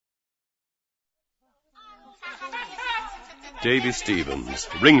Davy Stevens,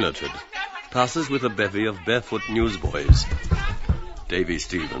 ringleted, passes with a bevy of barefoot newsboys. Davy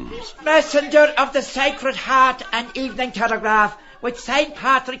Stevens. Messenger of the Sacred Heart and Evening Telegraph with St.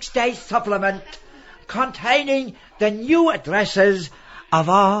 Patrick's Day supplement containing the new addresses of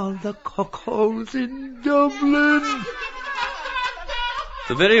all the cuckolds in Dublin.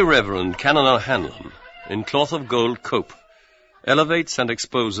 The Very Reverend Canon O'Hanlon, in cloth of gold cope, elevates and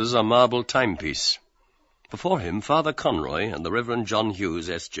exposes a marble timepiece. Before him, Father Conroy and the Reverend John Hughes,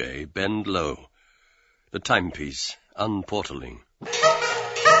 S.J., bend low, the timepiece unportaling.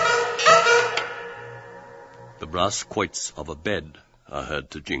 The brass quoits of a bed are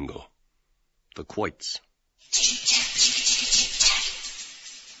heard to jingle. The quoits.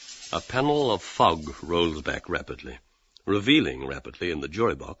 A panel of fog rolls back rapidly, revealing rapidly in the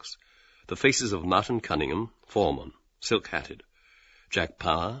jury box the faces of Martin Cunningham, foreman, silk-hatted, Jack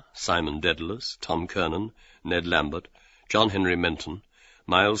Power, Simon Dedalus, Tom Kernan, Ned Lambert, John Henry Menton,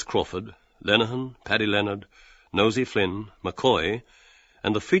 Miles Crawford, Lenihan, Paddy Leonard, Nosey Flynn, McCoy,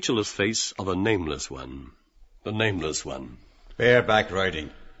 and the featureless face of a nameless one. The nameless one. Bareback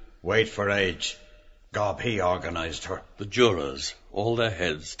riding. Wait for age. Gob, he organised her. The jurors, all their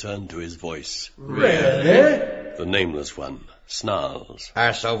heads turned to his voice. Really? The nameless one snarls.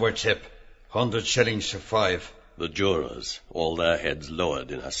 Arse over tip. 100 shillings for 5. The jurors, all their heads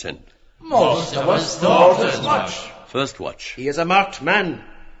lowered in assent. Most of us thought as much. First watch. He is a marked man.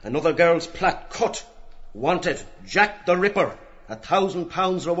 Another girl's plaque cut. Wanted, Jack the Ripper.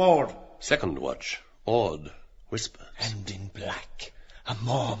 £1,000 reward. Second watch. Awed. Whispers. And in black, a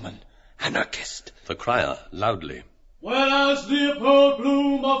Mormon anarchist. The crier, loudly. Whereas Leopold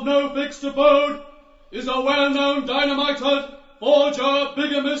Bloom of no fixed abode is a well-known dynamiter, forger,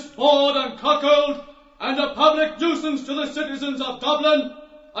 bigamist, bawd and cuckold, and a public nuisance to the citizens of Dublin,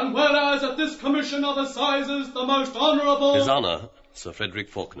 and whereas at this commission of assizes the most honourable... His Honour, Sir Frederick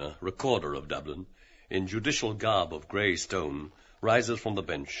Faulkner, Recorder of Dublin, in judicial garb of grey stone, rises from the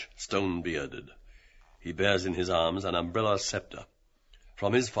bench, stone-bearded. He bears in his arms an umbrella sceptre.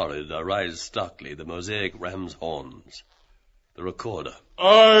 From his forehead arise starkly the mosaic ram's horns. The Recorder.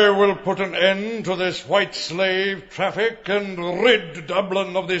 I will put an end to this white slave traffic and rid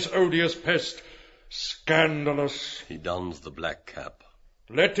Dublin of this odious pest. Scandalous. He dons the black cap.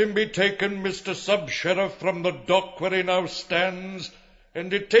 Let him be taken, Mr. Sub-Sheriff, from the dock where he now stands, and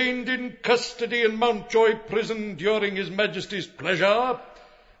detained in custody in Mountjoy prison during His Majesty's pleasure,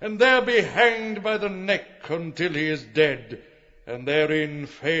 and there be hanged by the neck until he is dead, and therein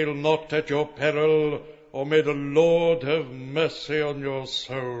fail not at your peril, or may the Lord have mercy on your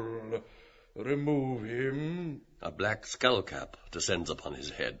soul. Remove him. A black skull-cap descends upon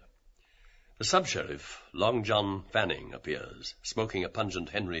his head. The sub-sheriff, Long John Fanning, appears, smoking a pungent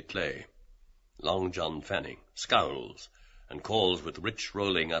Henry Clay. Long John Fanning scowls and calls with rich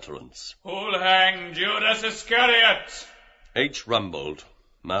rolling utterance. Who'll hang Judas Iscariot? H. Rumbold,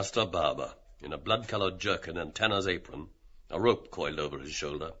 master barber, in a blood-coloured jerkin and tanner's apron, a rope coiled over his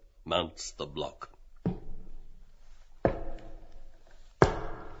shoulder, mounts the block.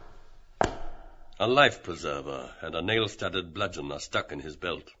 A life-preserver and a nail-studded bludgeon are stuck in his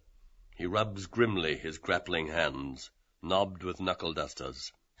belt. He rubs grimly his grappling hands, knobbed with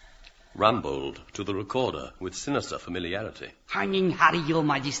knuckle-dusters. Rumbold to the Recorder with sinister familiarity. Hanging Harry, your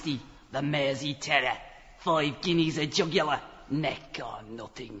Majesty, the Mersey terror. 5 guineas a jugular, neck or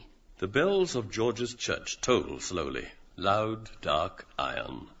nothing. The bells of George's church toll slowly, loud, dark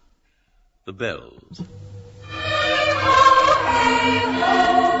iron. The bells.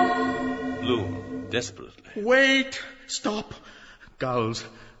 Bloom, desperately. Wait! Stop! Gulls.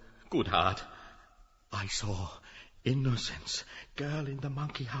 Good heart. I saw innocence. Girl in the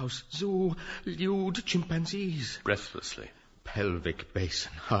monkey house. Zoo. Lewd chimpanzees. Breathlessly. Pelvic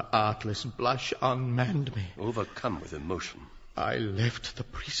basin. Her artless blush unmanned me. Overcome with emotion. I left the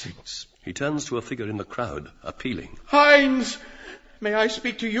precincts. He turns to a figure in the crowd, appealing. Hines! May I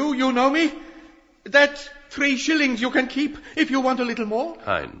speak to you? You know me? That's 3 shillings you can keep if you want a little more.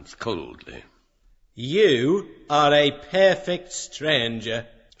 Hines, coldly. You are a perfect stranger.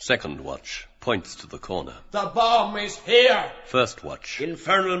 Second watch points to the corner. The bomb is here. First watch.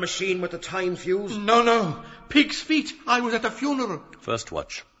 Infernal machine with the time fuse. No. Pig's feet. I was at a funeral. First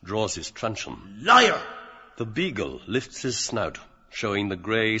watch draws his truncheon. Liar! The beagle lifts his snout, showing the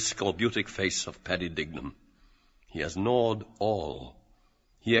grey, scorbutic face of Paddy Dignam. He has gnawed all.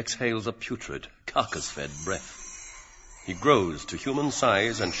 He exhales a putrid, carcass-fed breath. He grows to human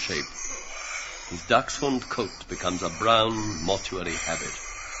size and shape. His dachshund coat becomes a brown, mortuary habit.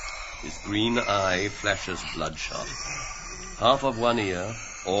 His green eye flashes bloodshot. Half of one ear,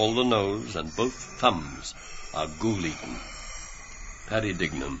 all the nose, and both thumbs are ghoul-eaten. Paddy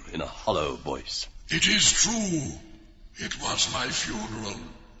Dignam in a hollow voice. It is true. It was my funeral.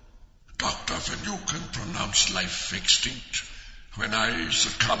 Dr. Finucane pronounced life extinct when I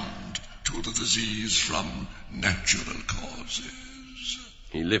succumbed to the disease from natural causes.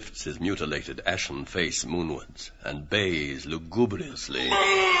 He lifts his mutilated ashen face moonwards and bays lugubriously.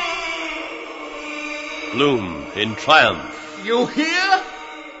 Bloom in triumph. You hear?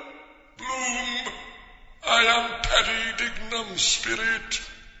 Bloom, I am Paddy Dignam's spirit.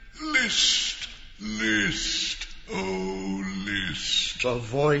 List, list, oh list. The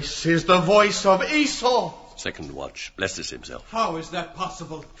voice is the voice of Esau. Second watch blesses himself. How is that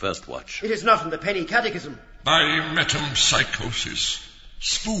possible? First watch. It is not in the penny catechism. By metempsychosis.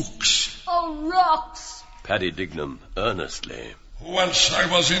 Spooks. Oh, rocks. Paddy Dignam earnestly. Once I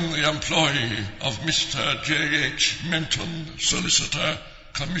was in the employ of Mr. J.H. Menton, solicitor,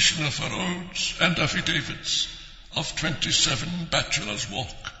 commissioner for roads and affidavits, of 27 Bachelor's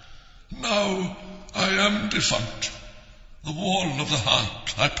Walk. Now I am defunct. The wall of the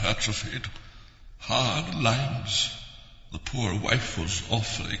heart I petrified. Hard lines. The poor wife was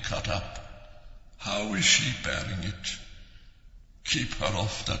awfully cut up. How is she bearing it? Keep her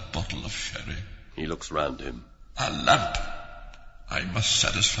off that bottle of sherry. He looks round him. A lamp. I must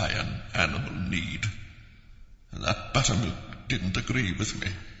satisfy an animal need. That buttermilk didn't agree with me.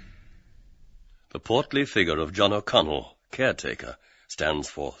 The portly figure of John O'Connell, caretaker, stands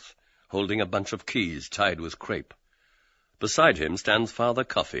forth, holding a bunch of keys tied with crape. Beside him stands Father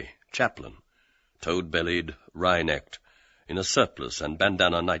Cuffy, chaplain, toad-bellied, wry-necked, in a surplice and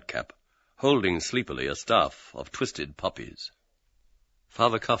bandana nightcap, holding sleepily a staff of twisted poppies.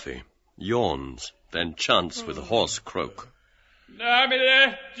 Father Cuffy yawns, then chants with a hoarse croak.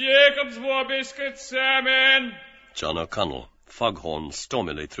 Namile, Jacob's war biscuit salmon. John O'Connell foghorns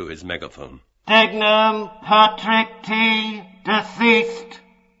stormily through his megaphone. Dignam Patrick T. deceased.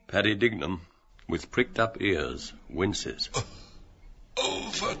 Paddy Dignam, with pricked-up ears, winces.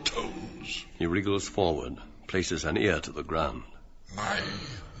 Overtones. He wriggles forward, places an ear to the ground. My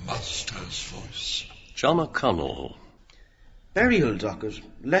master's voice. John O'Connell. Burial docket,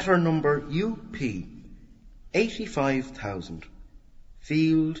 letter number UP, 85,000.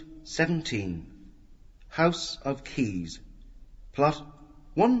 Field 17. House of Keys. Plot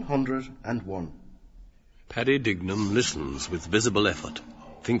 101. Paddy Dignam listens with visible effort,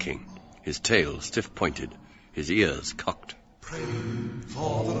 thinking, his tail stiff-pointed, his ears cocked. Pray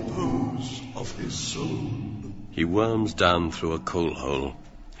for the repose of his soul. He worms down through a coal hole,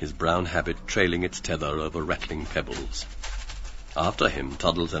 his brown habit trailing its tether over rattling pebbles. After him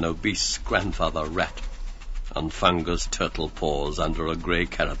toddles an obese grandfather rat, and fungus turtle paws under a grey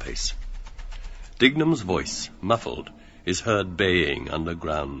carapace. Dignam's voice, muffled, is heard baying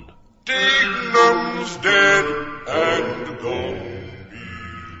underground. Dignam's dead and gone.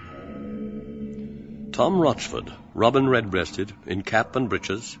 Tom Rochford, robin red-breasted, in cap and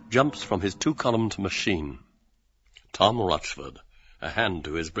breeches, jumps from his two-columned machine. Tom Rochford, a hand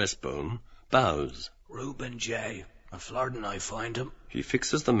to his breastbone, bows. Reuben J. A Flordan I find him. He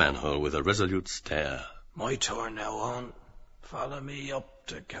fixes the manhole with a resolute stare. My turn now on. Follow me up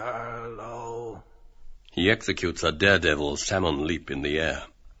to Carlo. He executes a daredevil salmon leap in the air,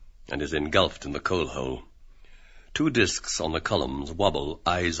 and is engulfed in the coal hole. Two discs on the columns wobble,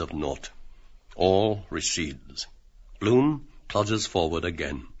 eyes of naught. All recedes. Bloom plodges forward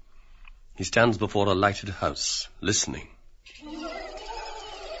again. He stands before a lighted house, listening.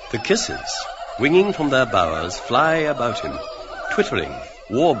 The kisses, winging from their bowers, fly about him, twittering,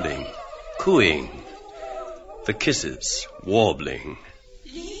 warbling, cooing. The kisses, warbling,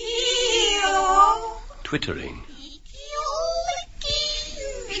 twittering.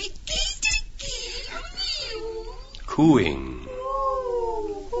 Cooing.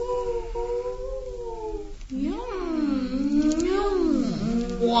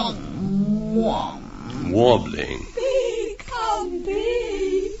 Warbling. Become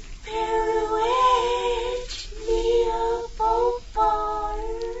big, pirouette, near Beaufort.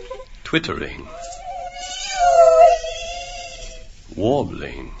 Twittering.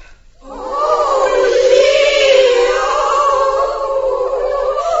 Warbling.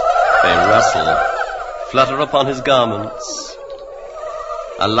 They rustle, flutter upon his garments.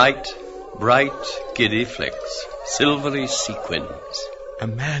 A light, bright, giddy flecks, silvery sequins. A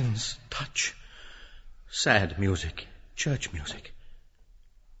man's touch. Sad music, church music.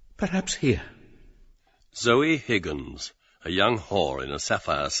 Perhaps here. Zoe Higgins, a young whore in a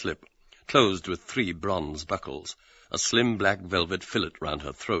sapphire slip, closed with 3 bronze buckles, a slim black velvet fillet round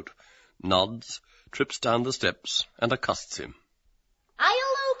her throat, nods, trips down the steps, and accosts him. Are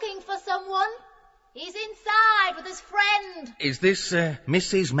you looking for someone? He's inside with his friend. Is this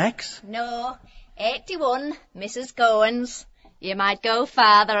Mrs. Max? No, 81, Mrs. Goins. You might go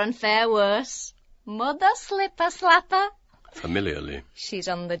farther and fare worse. Mother Slipper Slapper. Familiarly. She's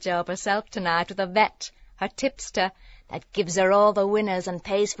on the job herself tonight with a vet, her tipster, that gives her all the winners and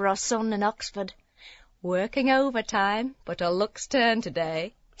pays for her son in Oxford. Working overtime, but her luck's turned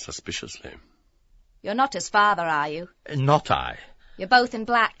today. Suspiciously. You're not his father, are you? Not I. You're both in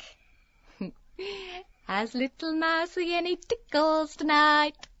black. Has little Mousy any tickles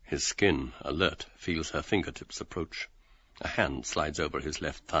tonight? His skin, alert, feels her fingertips approach. A hand slides over his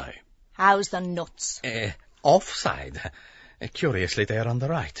left thigh. How's the nuts? Offside. Curiously, they're on the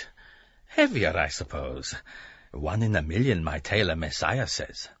right. Heavier, I suppose. 1 in a million, my tailor Messiah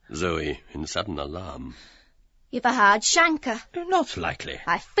says. Zoe, in sudden alarm. You've a hard shanker. Not likely.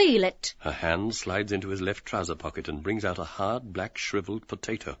 I feel it. Her hand slides into his left trouser pocket and brings out a hard, black, shriveled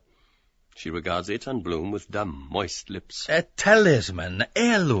potato. She regards it and Bloom with dumb, moist lips. A talisman,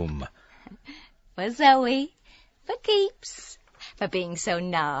 heirloom. For Zoe. For keeps. For being so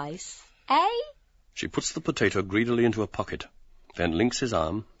nice. Eh? She puts the potato greedily into a pocket, then links his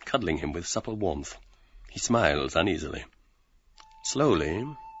arm, cuddling him with supple warmth. He smiles uneasily. Slowly,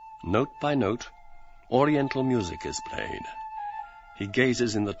 note by note, Oriental music is played. He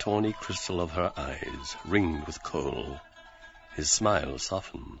gazes in the tawny crystal of her eyes, ringed with kohl. His smile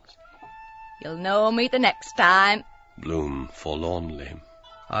softens. You'll know me the next time. Bloom forlornly.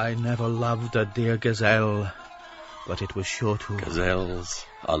 I never loved a dear gazelle, but it was sure to. Gazelles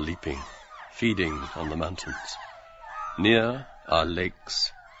are leaping, feeding on the mountains. Near are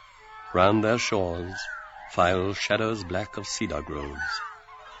lakes. Round their shores file shadows black of cedar groves.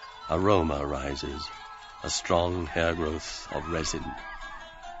 Aroma rises, a strong hair growth of resin.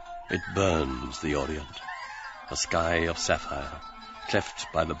 It burns the Orient, a sky of sapphire,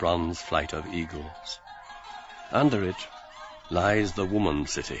 cleft by the bronze flight of eagles. Under it lies the woman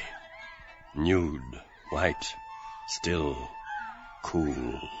city, nude, white, still,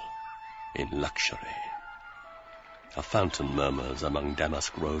 cool, in luxury. A fountain murmurs among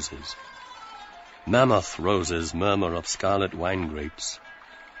damask roses. Mammoth roses murmur of scarlet wine grapes.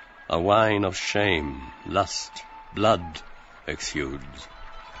 A wine of shame, lust, blood exudes,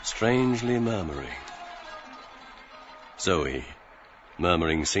 strangely murmuring. Zoe,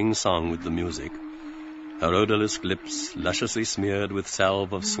 murmuring sing-song with the music, her odorless lips lusciously smeared with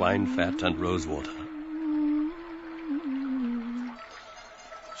salve of swine fat and rosewater.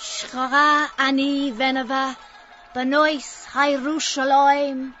 Shchara ani veneva, benois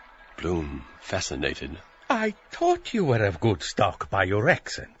Yerushalayim. Bloom, fascinated. I thought you were of good stock by your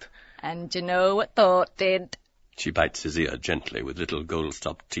accent. And you know what thought did? She bites his ear gently with little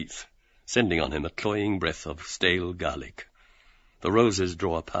gold-stopped teeth, sending on him a cloying breath of stale garlic. The roses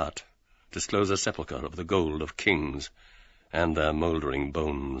draw apart, disclose a sepulchre of the gold of kings and their mouldering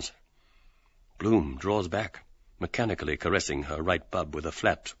bones. Bloom draws back, mechanically caressing her right bub with a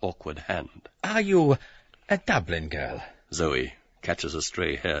flat, awkward hand. Are you a Dublin girl? Zoe catches a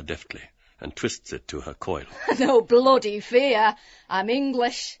stray hair deftly and twists it to her coil. No bloody fear. I'm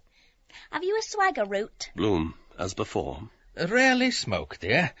English. Have you a swagger root? Bloom, as before. Rarely smoke,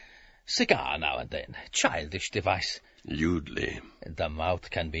 dear. Cigar now and then. Childish device. Lewdly. The mouth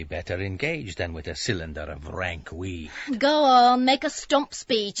can be better engaged than with a cylinder of rank weed. Go on, make a stump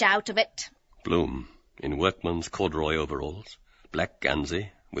speech out of it. Bloom, in workman's corduroy overalls, black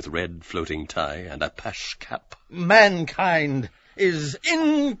gansey, with red floating tie and a pash cap. Mankind is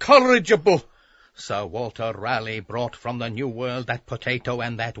incorrigible. Sir Walter Raleigh brought from the New World that potato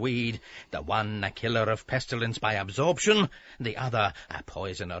and that weed, the one a killer of pestilence by absorption, the other a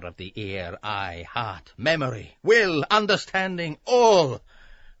poisoner of the ear, eye, heart, memory, will, understanding, all.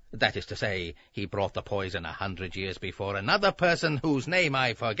 That is to say, he brought the poison 100 years before another person whose name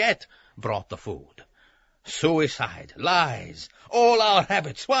I forget brought the food. Suicide, lies, all our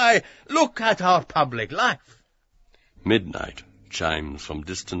habits. Why, look at our public life. Midnight chimes from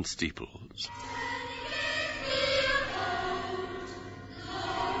distant steeples.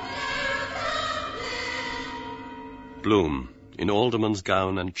 Bloom, in alderman's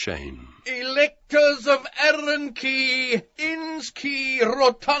gown and chain. Electors of Arran Key, Inns Key,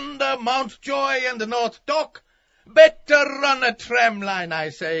 Rotunda, Mountjoy, and North Dock, better run a tram line, I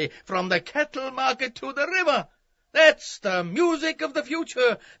say, from the cattle market to the river. That's the music of the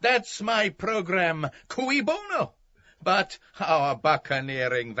future. That's my program, cui bono. But our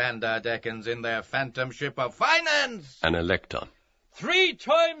buccaneering Vanderdeckens in their phantom ship of finance. An elector. 3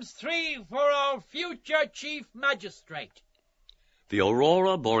 times 3 for our future chief magistrate. The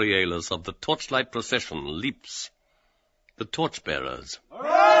aurora borealis of the torchlight procession leaps. The torchbearers.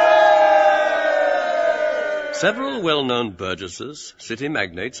 Hooray! Several well-known burgesses, city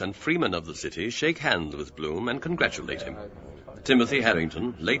magnates, and freemen of the city shake hands with Bloom and congratulate him. Timothy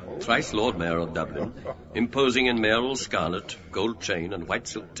Harrington, late thrice Lord Mayor of Dublin, imposing in mayoral scarlet, gold chain, and white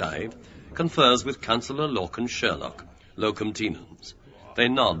silk tie, confers with Councillor Lorcan Sherlock, locum tenens. They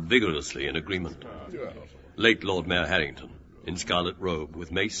nod vigorously in agreement. Late Lord Mayor Harrington, in scarlet robe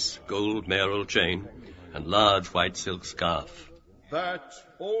with mace, gold mayoral chain, and large white silk scarf. That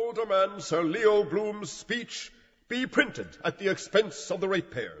Alderman Sir Leo Bloom's speech be printed at the expense of the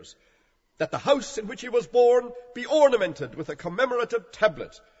ratepayers. That the house in which he was born be ornamented with a commemorative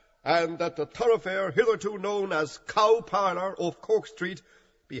tablet, and that the thoroughfare hitherto known as Cow Parlour off Cork Street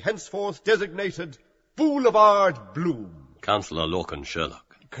be henceforth designated Boulevard Bloom. Councillor Lorcan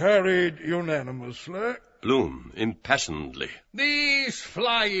Sherlock. Carried unanimously. Bloom, impassionedly. These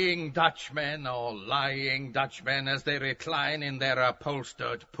flying Dutchmen, or lying Dutchmen, as they recline in their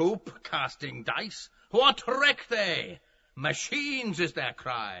upholstered poop, casting dice, what reck they? Machines is their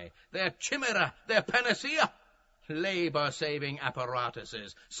cry, their chimera, their panacea. Labour-saving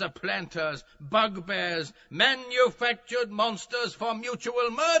apparatuses, supplanters, bugbears, manufactured monsters for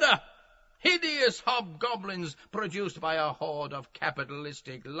mutual murder. Hideous hobgoblins produced by a horde of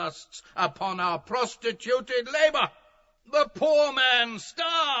capitalistic lusts upon our prostituted labour. The poor man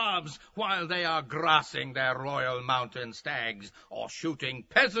starves while they are grassing their royal mountain stags, or shooting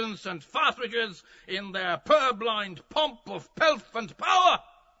peasants and partridges in their purblind pomp of pelf and power.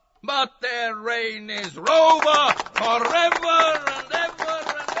 But their reign is rover forever and ever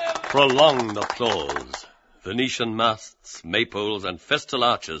and ever. Prolonged applause. Venetian masts, maypoles, and festal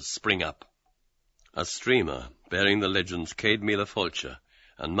arches spring up. A streamer bearing the legends Cade Mila Folcha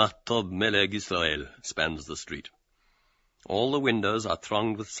and Mahtob Meleg Israel spans the street. All the windows are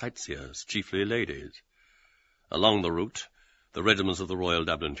thronged with sightseers, chiefly ladies. Along the route, the regiments of the Royal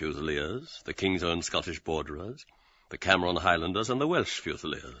Dublin Fusiliers, the King's Own Scottish Borderers, the Cameron Highlanders, and the Welsh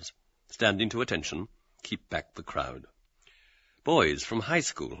Fusiliers, standing to attention, keep back the crowd. Boys from high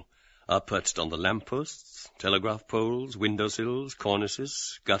school are perched on the lampposts, telegraph poles, windowsills,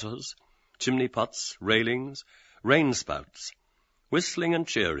 cornices, gutters, chimney pots, railings, rain spouts, whistling and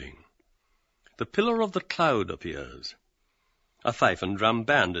cheering. The pillar of the cloud appears. A fife and drum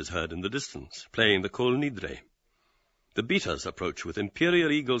band is heard in the distance, playing the Kol Nidre. The beaters approach with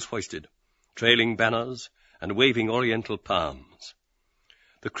imperial eagles hoisted, trailing banners and waving oriental palms.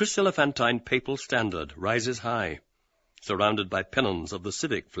 The chryselephantine papal standard rises high, surrounded by pennons of the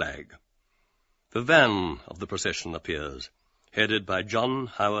civic flag. The van of the procession appears, headed by John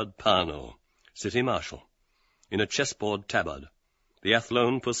Howard Parnell, City Marshal, in a chessboard tabard, the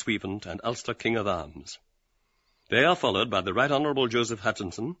Athlone Pursuivant and Ulster King of Arms. They are followed by the Right Honourable Joseph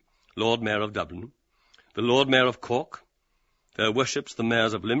Hutchinson, Lord Mayor of Dublin, the Lord Mayor of Cork, their worships the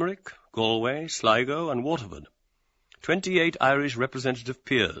mayors of Limerick, Galway, Sligo, and Waterford, 28 Irish representative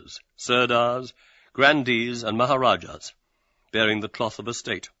peers, sirdars, grandees, and maharajas, bearing the cloth of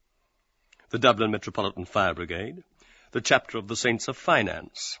estate, the Dublin Metropolitan Fire Brigade, the chapter of the Saints of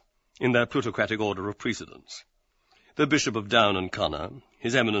Finance, in their plutocratic order of precedence, the Bishop of Down and Connor,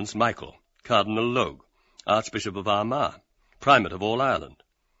 His Eminence Michael, Cardinal Logue, Archbishop of Armagh, Primate of all Ireland,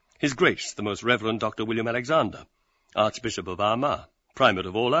 His Grace the Most Reverend Dr. William Alexander, Archbishop of Armagh, Primate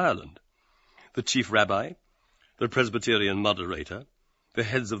of all Ireland, the Chief Rabbi, the Presbyterian Moderator, the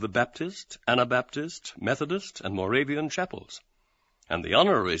heads of the Baptist, Anabaptist, Methodist, and Moravian chapels, and the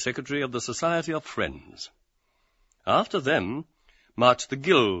Honorary Secretary of the Society of Friends. After them march the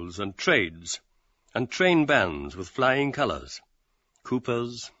guilds and trades, and train bands with flying colours,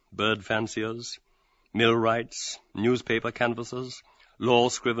 coopers, bird fanciers, millwrights, newspaper canvassers, law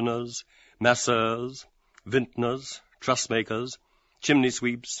scriveners, masseurs, vintners, trussmakers, chimney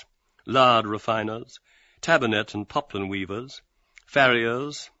sweeps, lard refiners, tabernet and poplin weavers,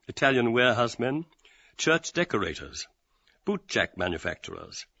 farriers, Italian warehousemen, church decorators, bootjack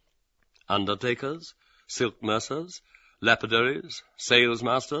manufacturers, undertakers, silk mercers, lapidaries,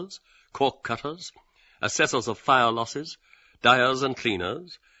 salesmasters, cork cutters, assessors of fire losses, dyers and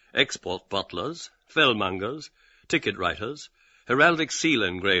cleaners, export butlers, fellmongers, ticket writers, heraldic seal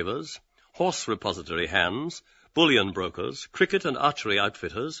engravers, horse repository hands, bullion brokers, cricket and archery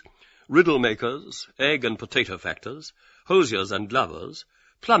outfitters, riddle makers, egg and potato factors, hosiers and glovers,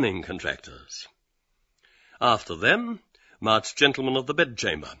 plumbing contractors. After them march gentlemen of the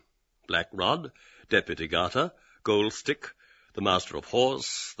bedchamber, Black Rod, Deputy Garter, Gold Stick, the Master of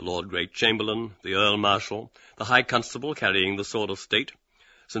Horse, the Lord Great Chamberlain, the Earl Marshal, the High Constable carrying the Sword of State,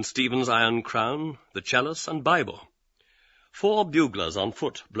 St. Stephen's Iron Crown, the Chalice and Bible. 4 buglers on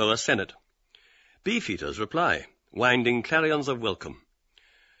foot blow a sennet. Beefeaters reply, winding clarions of welcome.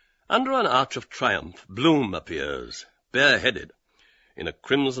 Under an arch of triumph, Bloom appears, bareheaded, in a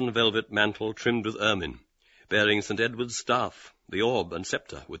crimson velvet mantle trimmed with ermine, bearing St. Edward's staff, the orb and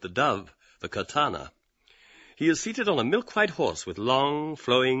sceptre, with the dove, the katana. He is seated on a milk-white horse with long,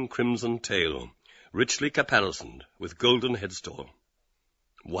 flowing crimson tail, richly caparisoned, with golden headstall.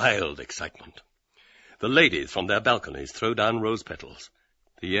 Wild excitement. The ladies from their balconies throw down rose petals.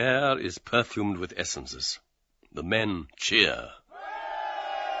 The air is perfumed with essences. The men cheer.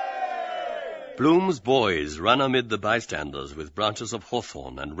 Bloom's boys run amid the bystanders with branches of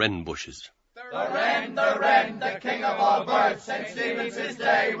hawthorn and wren bushes. The wren, the king of all birds, St. Stephen's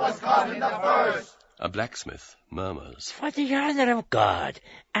day was caught in the first. A blacksmith murmurs. For the honour of God,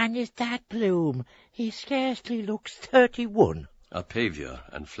 and is that Bloom? He scarcely looks 31. A pavior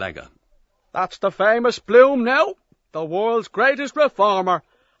and flagger. That's the famous Bloom now, the world's greatest reformer.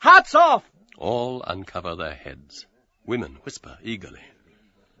 Hats off! All uncover their heads. Women whisper eagerly.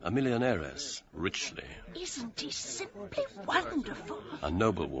 A millionairess, richly. Isn't he simply wonderful? A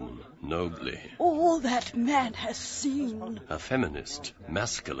noblewoman, nobly. All that man has seen. A feminist,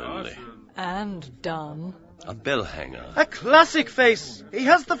 masculinely. And done. A bell hanger. A classic face. He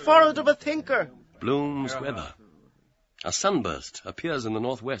has the forehead of a thinker. Bloom's weather. A sunburst appears in the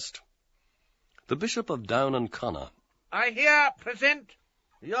northwest. The Bishop of Down and Connor. I here present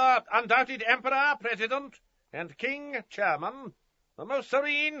your undoubted Emperor, President, and King, Chairman, the most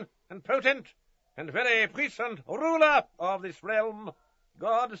serene and potent and very puissant ruler of this realm.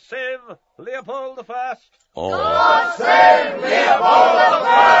 God save Leopold I. God save Leopold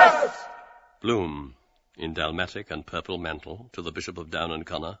I! Bloom, in dalmatic and purple mantle, to the Bishop of Down and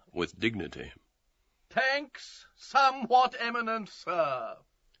Connor, with dignity. Thanks, somewhat eminent sir.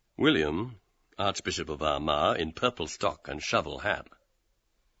 William, Archbishop of Armagh, in purple stock and shovel hat.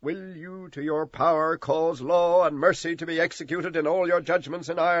 Will you to your power cause law and mercy to be executed in all your judgments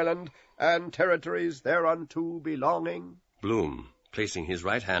in Ireland and territories thereunto belonging? Bloom, placing his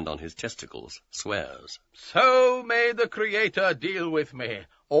right hand on his testicles, swears. So may the Creator deal with me.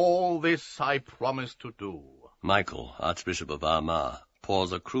 All this I promise to do. Michael, Archbishop of Armagh,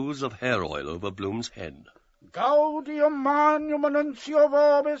 pours a cruse of hair oil over Bloom's head. Gaudium magnum annuncio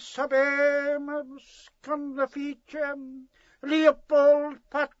vobis habemus confice. Leopold,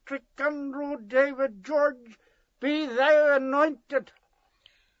 Patrick, Andrew, David, George, be thou anointed.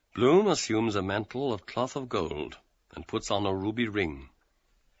 Bloom assumes a mantle of cloth of gold and puts on a ruby ring.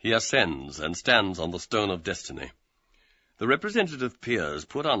 He ascends and stands on the stone of destiny. The representative peers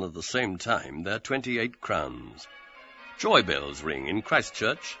put on at the same time their 28 crowns. Joy bells ring in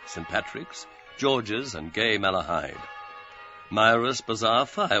Christchurch, St. Patrick's, George's, and gay Malahide. Myra's bizarre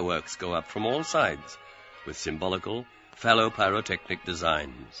fireworks go up from all sides, with symbolical, phallo-pyrotechnic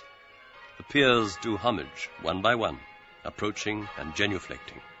designs. The peers do homage, one by one, approaching and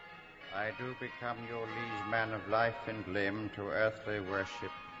genuflecting. I do become your liege man of life and limb to earthly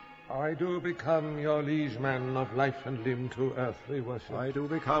worship. I do become your liege man of life and limb to earthly worship. I do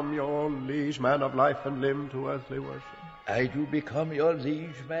become your liege man of life and limb to earthly worship. I do become your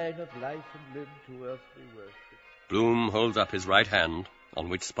liege man of life and limb to earthly worship. Bloom holds up his right hand, on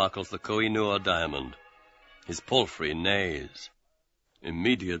which sparkles the Koh-i-Noor diamond. His palfrey neighs.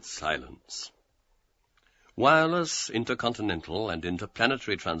 Immediate silence. Wireless, intercontinental, and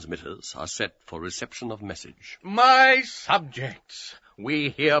interplanetary transmitters are set for reception of message. My subjects, we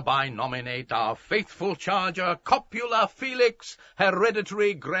hereby nominate our faithful charger, Copula Felix,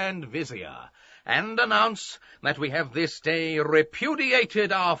 hereditary Grand Vizier, and announce that we have this day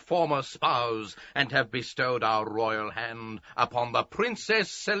repudiated our former spouse and have bestowed our royal hand upon the Princess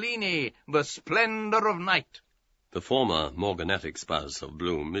Selene, the splendor of night. The former morganatic spouse of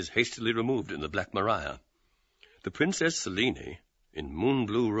Bloom is hastily removed in the Black Maria. The Princess Selene, in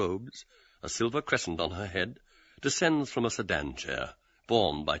moon-blue robes, a silver crescent on her head, descends from a sedan chair,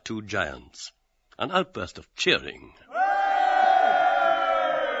 borne by 2 giants. An outburst of cheering.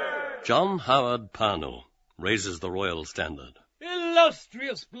 John Howard Parnell raises the royal standard.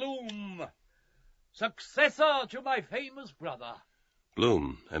 Illustrious Bloom, successor to my famous brother.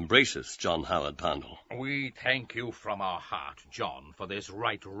 Bloom embraces John Howard Parnell. We thank you from our heart, John, for this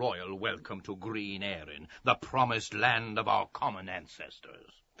right royal welcome to Green Erin, the promised land of our common ancestors.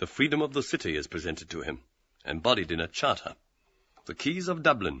 The freedom of the city is presented to him, embodied in a charter. The keys of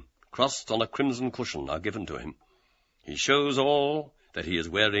Dublin, crossed on a crimson cushion, are given to him. He shows all that he is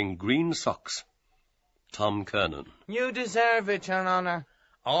wearing green socks. Tom Kernan. You deserve it, Your Honour.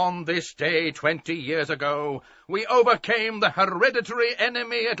 On this day 20 years ago, we overcame the hereditary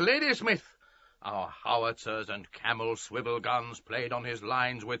enemy at Ladysmith. Our howitzers and camel swivel guns played on his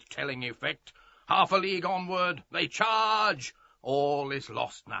lines with telling effect. Half a league onward, they charge. All is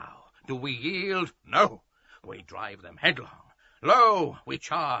lost now. Do we yield? No. We drive them headlong. Lo, we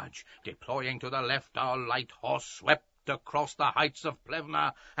charge, deploying to the left our light horse swept across the heights of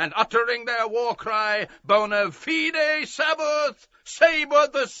Plevna, and uttering their war cry, Bona fide Sabbath, sabre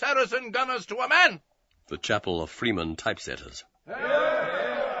the Saracen gunners to a man. The Chapel of Freeman Typesetters.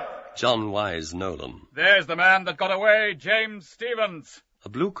 John Wise Nolan. There's the man that got away, James Stevens. A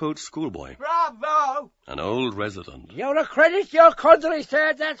blue-coat schoolboy. Bravo! An old resident. You're a credit to your country,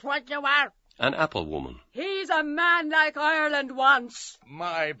 sir, that's what you are. An apple woman. He's a man like Ireland wants.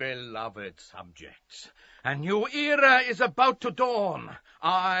 My beloved subjects, a new era is about to dawn.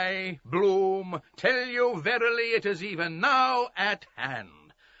 I, Bloom, tell you verily it is even now at hand.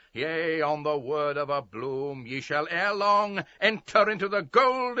 Yea, on the word of a Bloom, ye shall ere long enter into the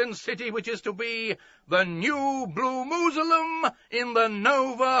golden city which is to be the new Bloomusalem in the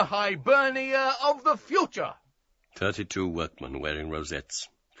Nova Hibernia of the future. 32 workmen wearing rosettes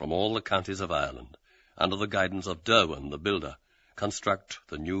from all the counties of Ireland, under the guidance of Derwin the builder, construct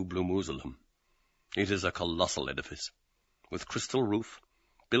the new Bloomusalem. It is a colossal edifice, with crystal roof,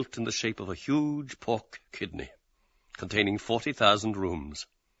 built in the shape of a huge pork kidney, containing 40,000 rooms.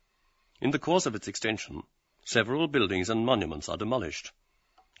 In the course of its extension, several buildings and monuments are demolished.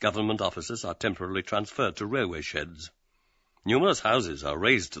 Government offices are temporarily transferred to railway sheds. Numerous houses are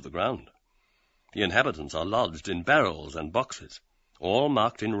razed to the ground. The inhabitants are lodged in barrels and boxes, all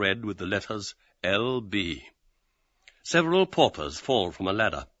marked in red with the letters L.B. Several paupers fall from a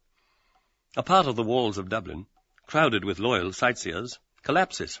ladder. A part of the walls of Dublin, crowded with loyal sightseers,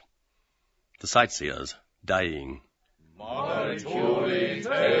 collapses. The sightseers dying.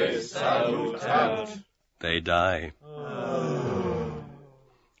 They die.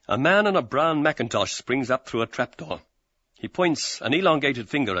 A man in a brown mackintosh springs up through a trapdoor. He points an elongated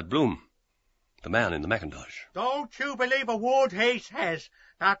finger at Bloom. The man in the mackintosh. Don't you believe a word he says.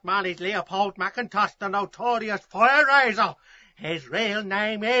 That man is Leopold Mackintosh, the notorious fire raiser. His real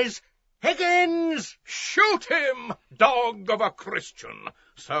name is Higgins. Shoot him, dog of a Christian.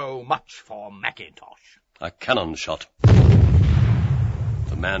 So much for Mackintosh. A cannon shot.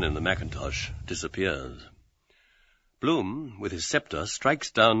 The man in the mackintosh disappears. Bloom, with his sceptre, strikes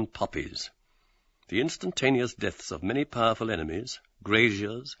down poppies. The instantaneous deaths of many powerful enemies,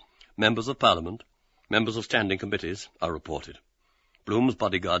 graziers, members of Parliament, members of standing committees, are reported. Bloom's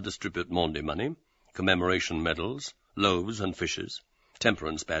bodyguard distribute Maundy money, commemoration medals, loaves and fishes,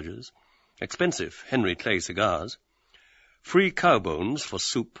 temperance badges, expensive Henry Clay cigars, free cow bones for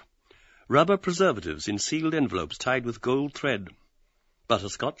soup, rubber preservatives in sealed envelopes tied with gold thread,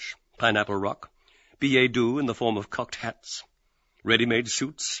 butterscotch, pineapple rock, billet-doux in the form of cocked hats, ready-made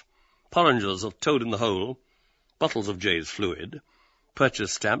suits, porringers of toad-in-the-hole, bottles of Jay's fluid,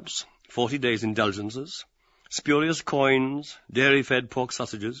 purchase stamps, 40 days indulgences, spurious coins, dairy-fed pork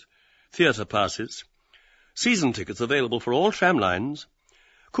sausages, theatre passes, season tickets available for all tram lines,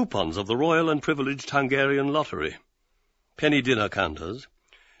 coupons of the Royal and Privileged Hungarian Lottery, penny dinner counters,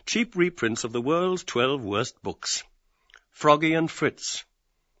 cheap reprints of the world's 12 worst books, Froggy and Fritz,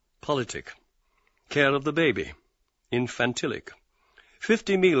 Politic, Care of the Baby, Infantilic,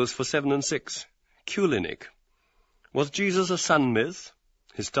 50 meals for 7 and 6, Culinic, Was Jesus a sun myth?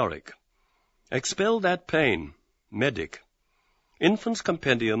 Historic, Expel That Pain, Medic, Infant's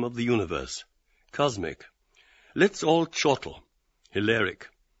Compendium of the Universe, Cosmic, Let's All Chortle, Hilaric,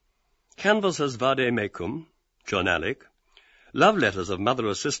 Canvassers Vade Mecum, Journalic, Love Letters of Mother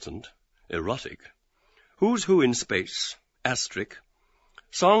Assistant, Erotic, Who's Who in Space, Asterisk,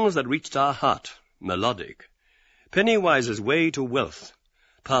 Songs That Reached Our Heart, Melodic, Pennywise's Way to Wealth,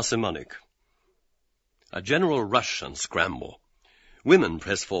 Parsimonic. A general rush and scramble. Women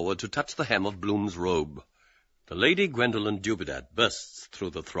press forward to touch the hem of Bloom's robe. The Lady Gwendolen Dubedat bursts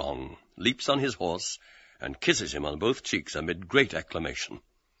through the throng, leaps on his horse, and kisses him on both cheeks amid great acclamation.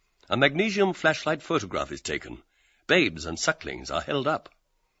 A magnesium flashlight photograph is taken. Babes and sucklings are held up.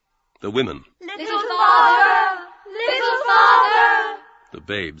 The women. Little father! Little father! The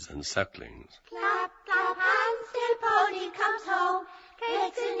babes and sucklings. Clap, clap hands till pony comes home.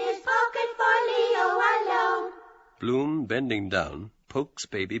 Cakes in his pocket for Leo alone. Bloom, bending down, pokes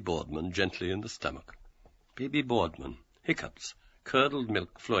baby Boardman gently in the stomach. Baby Boardman hiccups, curdled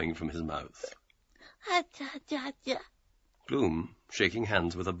milk flowing from his mouth. Bloom, shaking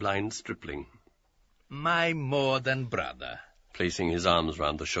hands with a blind stripling. My more than brother. Placing his arms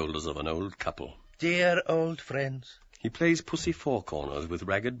round the shoulders of an old couple. Dear old friends. He plays Pussy Four Corners with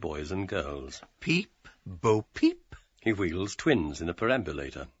ragged boys and girls. Peep, bo peep. He wheels twins in a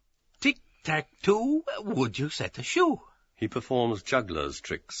perambulator. Tic-tac-toe, would you set a shoe? He performs juggler's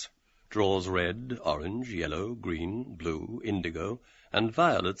tricks, draws red, orange, yellow, green, blue, indigo, and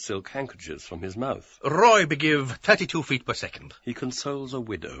violet silk handkerchiefs from his mouth. Roy begive 32 feet per second. He consoles a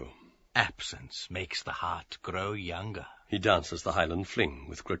widow. Absence makes the heart grow younger. He dances the Highland fling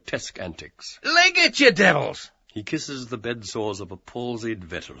with grotesque antics. Leg it, you devils! He kisses the bed sores of a palsied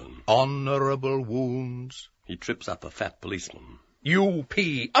veteran. Honourable wounds. He trips up a fat policeman.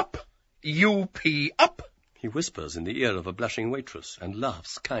 U.P. up! U.P. up! He whispers in the ear of a blushing waitress and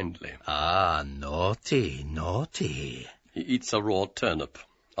laughs kindly. Ah, naughty, naughty. He eats a raw turnip,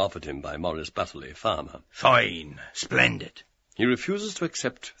 offered him by Maurice Butterley, farmer. Fine, splendid. He refuses to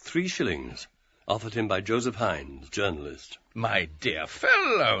accept 3 shillings, offered him by Joseph Hines, journalist. My dear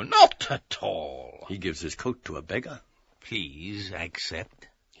fellow, not at all. He gives his coat to a beggar. Please accept.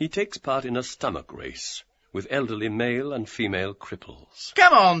 He takes part in a stomach race with elderly male and female cripples.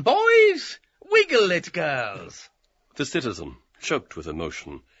 Come on, boys! Wiggle it, girls! The citizen, choked with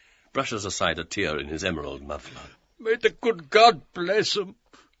emotion, brushes aside a tear in his emerald muffler. May the good God bless him.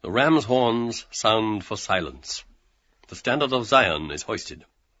 The ram's horns sound for silence. The standard of Zion is hoisted.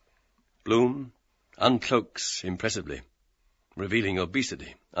 Bloom uncloaks impressively, revealing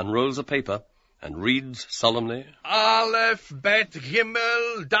obesity, unrolls a paper, and reads solemnly, Aleph, Bet,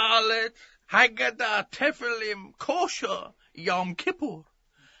 Gimel, Dalet, Haggadah, Tefillim, Kosher, Yom Kippur,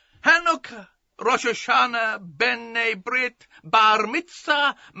 Hanukkah, Rosh Hashanah, B'nai Brit, Bar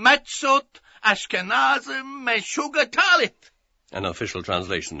Mitzvah, Matzot, Ashkenazim, Meshuggah Talit. An official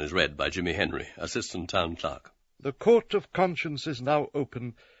translation is read by Jimmy Henry, assistant town clerk. The court of conscience is now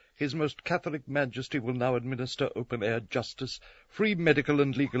open. His Most Catholic Majesty will now administer open-air justice, free medical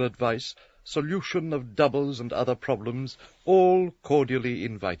and legal advice, solution of doubles and other problems, all cordially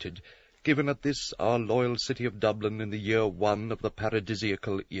invited, given at this, our loyal city of Dublin in the year 1 of the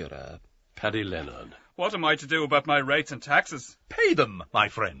paradisiacal era. Paddy Leonard. What am I to do about my rates and taxes? Pay them, my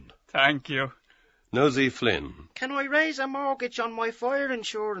friend. Thank you. Nosey Flynn. Can I raise a mortgage on my fire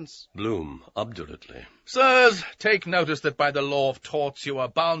insurance? Bloom, obdurately. Sirs, take notice that by the law of torts you are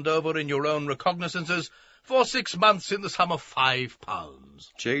bound over in your own recognizances for 6 months in the sum of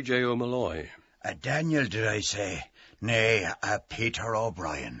 £5. J.J. O'Malloy. Daniel, did I say? Nay, Peter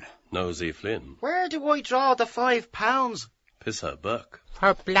O'Brien. Nosey Flynn. Where do I draw the £5? Pisser Burke.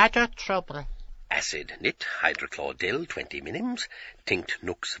 For bladder trouble. Acid nit hydrochlordil 20 minims, tinct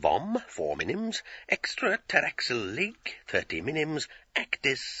nux vom 4 minims, extra teraxyl leak 30 minims,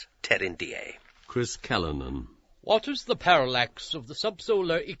 actis terindie. Chris Callanan. What is the parallax of the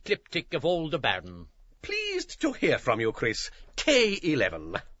subsolar ecliptic of Aldebaran? Pleased to hear from you, Chris.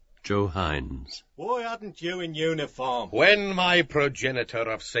 K11. Joe Hines. Why hadn't you in uniform? When my progenitor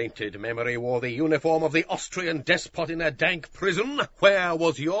of sainted memory wore the uniform of the Austrian despot in a dank prison, where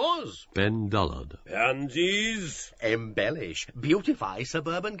was yours? Ben Dollard. Pansies. Embellish, beautify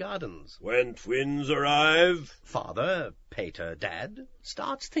suburban gardens. When twins arrive. Father, pater, dad,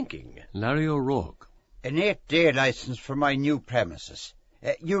 starts thinking. Larry O'Rourke. An 8-day licence for my new premises.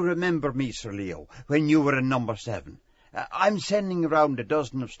 You remember me, Sir Leo, when you were in number 7. I'm sending around a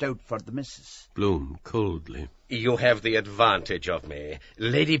dozen of stout for the missus. Bloom, coldly. You have the advantage of me.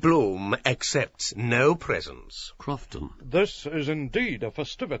 Lady Bloom accepts no presents. Crofton. This is indeed a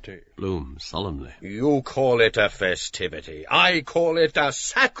festivity. Bloom, solemnly. You call it a festivity. I call it a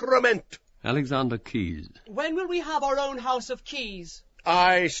sacrament. Alexander Keys. When will we have our own house of keys?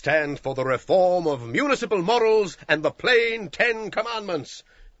 I stand for the reform of municipal morals and the plain 10 commandments.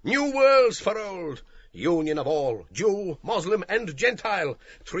 New worlds for old. Union of all, Jew, Muslim, and Gentile.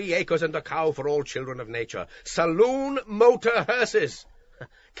 3 acres and a cow for all children of nature. Saloon motor hearses.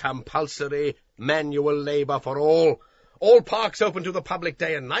 Compulsory manual labour for all. All parks open to the public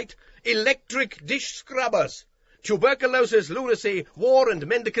day and night. Electric dish scrubbers. Tuberculosis, lunacy, war and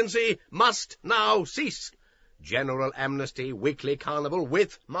mendicancy must now cease. General amnesty, weekly carnival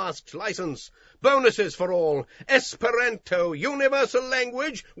with masked license. Bonuses for all. Esperanto, universal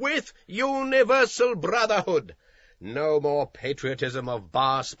language with universal brotherhood. No more patriotism of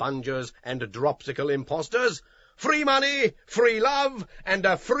bar spongers and dropsical impostors. Free money, free love, and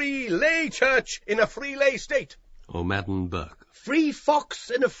a free lay church in a free lay state. O'Madden Burke. Free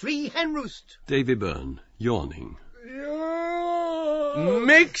fox and a free hen roost. Davy Byrne, yawning.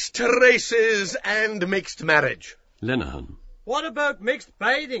 Mixed races and mixed marriage. Lenehan. What about mixed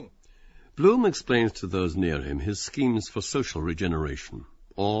bathing? Bloom explains to those near him his schemes for social regeneration.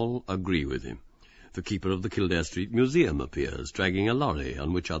 All agree with him. The keeper of the Kildare Street Museum appears, dragging a lorry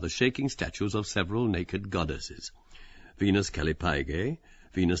on which are the shaking statues of several naked goddesses. Venus Callipyge,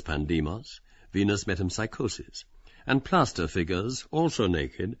 Venus Pandemos, Venus Metempsychosis, and plaster figures, also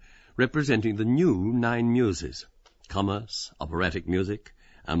naked, representing the new 9 muses: commerce, operatic music,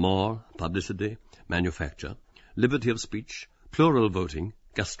 amour, publicity, manufacture, liberty of speech, plural voting,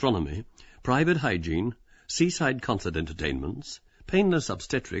 gastronomy, private hygiene, seaside concert entertainments, painless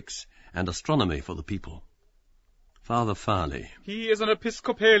obstetrics, and astronomy for the people. Father Farley. He is an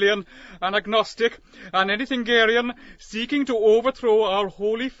Episcopalian, an agnostic, an anythingarian, seeking to overthrow our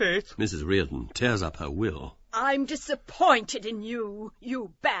holy faith. Mrs. Reardon tears up her will. I'm disappointed in you,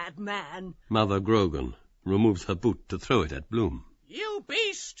 you bad man. Mother Grogan removes her boot to throw it at Bloom. You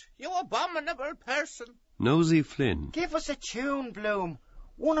beast! You abominable person! Nosy Flynn. Give us a tune, Bloom.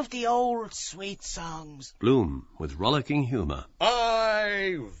 One of the old sweet songs. Bloom, with rollicking humour.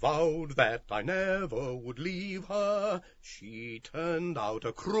 I vowed that I never would leave her. She turned out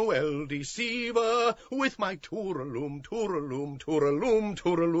a cruel deceiver. With my tooraloom, tooraloom, tooraloom,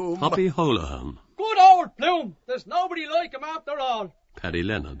 tooraloom. Hoppy Holohan. Good old Bloom. There's nobody like him after all. Paddy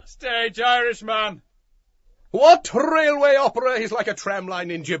Leonard. Stage Irishman. What railway opera is like a tram line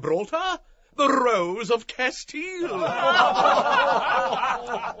in Gibraltar? The Rose of Castile.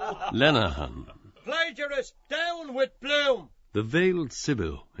 Lenehan. Plagiarist, down with Bloom. The veiled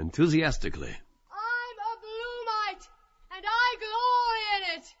Sibyl, enthusiastically. I'm a Bloomite, and I glory in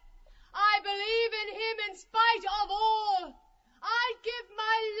it. I believe in him in spite of all. I'd give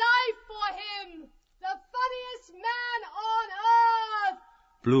my life for him, the funniest man on earth.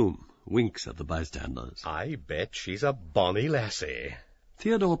 Bloom winks at the bystanders. I bet she's a bonny lassie.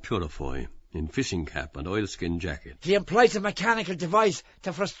 Theodore Purifoy, in fishing cap and oilskin jacket. He employs a mechanical device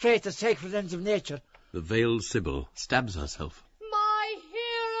to frustrate the sacred ends of nature. The veiled Sibyl stabs herself. My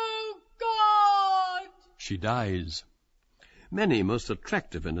hero God! She dies. Many most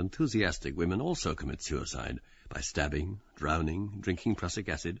attractive and enthusiastic women also commit suicide by stabbing, drowning, drinking prussic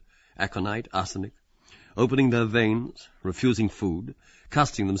acid, aconite, arsenic, opening their veins, refusing food,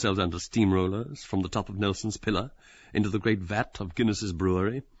 casting themselves under steamrollers from the top of Nelson's Pillar into the great vat of Guinness's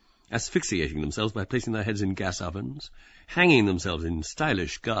brewery, asphyxiating themselves by placing their heads in gas ovens, hanging themselves in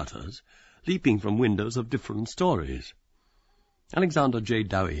stylish garters, leaping from windows of different stories. Alexander J.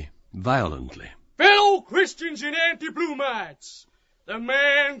 Dowie, violently. Fellow Christians and anti-Bloomites, the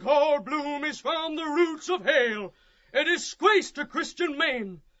man called Bloom is from the roots of hell, a disgrace to Christian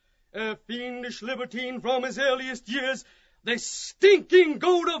men, a fiendish libertine from his earliest years, the stinking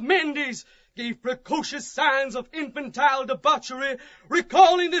goat of Mendes, gave precocious signs of infantile debauchery,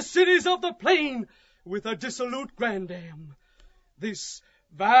 recalling the cities of the plain with a dissolute grandam. This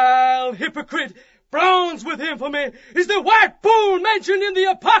vile hypocrite, bronzed with infamy, is the white bull mentioned in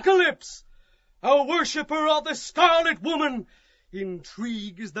the Apocalypse. A worshipper of the scarlet woman,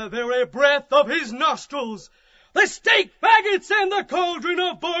 intrigue is the very breath of his nostrils. The stake faggots and the cauldron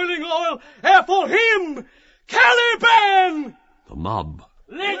of boiling oil are for him, Caliban! The mob.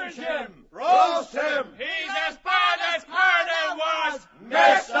 Lynch him! Roast him! He's as bad as murder was!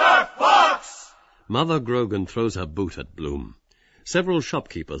 Mr. Fox! Mother Grogan throws her boot at Bloom. Several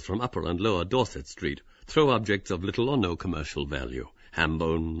shopkeepers from Upper and Lower Dorset Street throw objects of little or no commercial value. Ham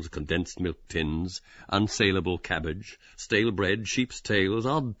bones, condensed milk tins, unsaleable cabbage, stale bread, sheep's tails,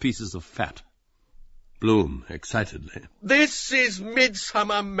 odd pieces of fat. Bloom, excitedly. This is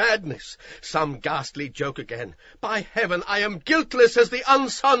midsummer madness. Some ghastly joke again. By heaven, I am guiltless as the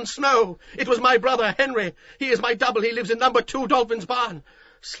unsunned snow. It was my brother Henry. He is my double. He lives in number 2 Dolphin's Barn.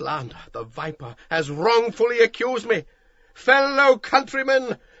 Slander, the viper, has wrongfully accused me. Fellow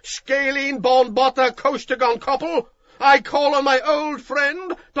countrymen, Scalene born butter Coastagon couple, I call on my old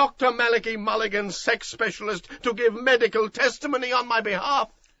friend, Dr. Malachi Mulligan, sex specialist, to give medical testimony on my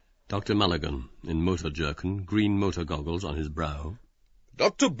behalf. Dr. Mulligan, in motor jerkin, green motor goggles on his brow.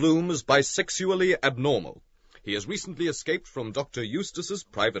 Dr. Bloom is bisexually abnormal. He has recently escaped from Dr. Eustace's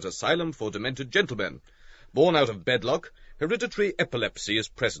private asylum for demented gentlemen. Born out of wedlock, hereditary epilepsy is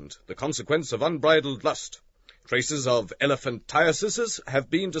present, the consequence of unbridled lust. Traces of elephantiasis have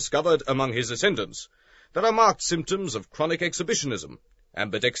been discovered among his ascendants. There are marked symptoms of chronic exhibitionism.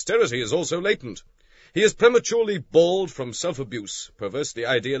 Ambidexterity is also latent. He is prematurely bald from self-abuse, perversely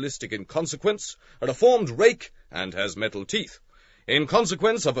idealistic in consequence, a reformed rake, and has metal teeth. In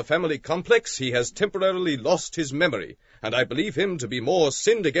consequence of a family complex, he has temporarily lost his memory, and I believe him to be more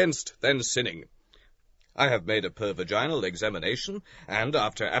sinned against than sinning. I have made a pervaginal examination, and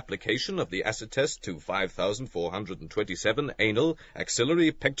after application of the acid test to 5,427 anal,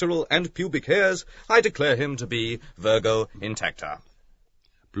 axillary, pectoral, and pubic hairs, I declare him to be Virgo intacta.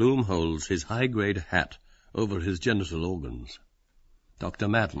 Bloom holds his high-grade hat over his genital organs. Dr.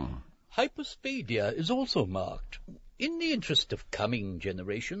 Madden. Hypospadia is also marked. In the interest of coming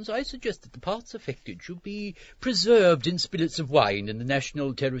generations, I suggest that the parts affected should be preserved in spirits of wine in the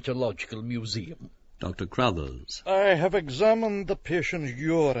National Teratological Museum. Dr. Crothers. I have examined the patient's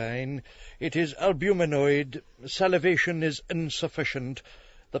urine. It is albuminoid. Salivation is insufficient.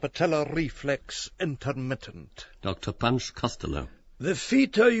 The patellar reflex intermittent. Dr. Punch Costello. The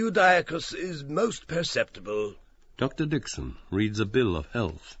fetor eudiacus is most perceptible. Dr. Dixon reads a bill of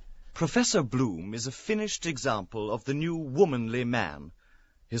health. Professor Bloom is a finished example of the new womanly man.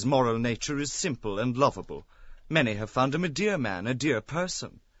 His moral nature is simple and lovable. Many have found him a dear man, a dear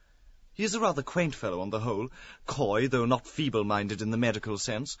person. He is a rather quaint fellow on the whole, coy, though not feeble-minded in the medical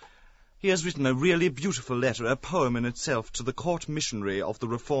sense. He has written a really beautiful letter, a poem in itself, to the court missionary of the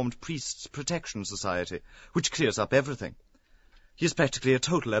Reformed Priests' Protection Society, which clears up everything. He is practically a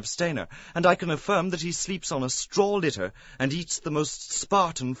total abstainer, and I can affirm that he sleeps on a straw litter and eats the most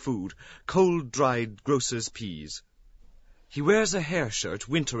Spartan food, cold-dried grocer's peas. He wears a hair shirt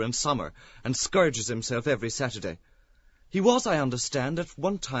winter and summer, and scourges himself every Saturday. He was, I understand, at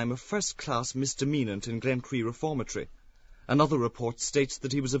one time a first-class misdemeanant in Glencree Reformatory. Another report states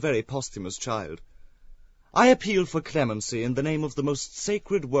that he was a very posthumous child. I appeal for clemency in the name of the most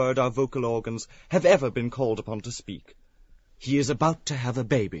sacred word our vocal organs have ever been called upon to speak. He is about to have a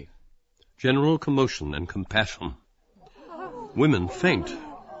baby. General commotion and compassion. Women faint.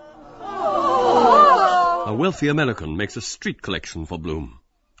 A wealthy American makes a street collection for Bloom.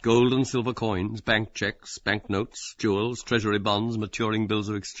 Gold and silver coins, bank checks, banknotes, jewels, treasury bonds, maturing bills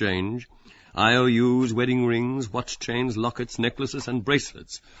of exchange, IOUs, wedding rings, watch chains, lockets, necklaces, and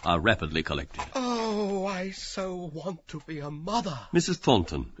bracelets are rapidly collected. Oh, I so want to be a mother. Mrs.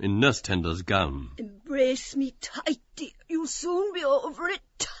 Thornton, in nurse tender's gown. Embrace me tight, dear. You'll soon be over it.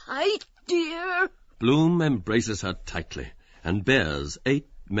 Tight, dear. Bloom embraces her tightly and bears 8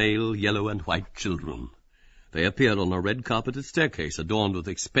 male yellow and white children. They appear on a red-carpeted staircase adorned with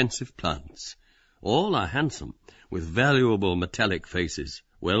expensive plants. All are handsome, with valuable metallic faces,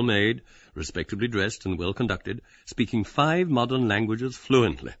 well-made, respectably dressed and well-conducted, speaking 5 modern languages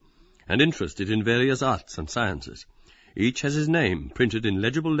fluently, and interested in various arts and sciences. Each has his name printed in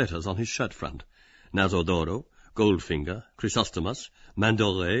legible letters on his shirt front. Nasodoro, Goldfinger, Chrysostomus,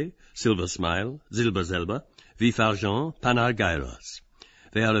 Mandore, Silver Smile, Zilberzelber, Vifargent, Panargyros.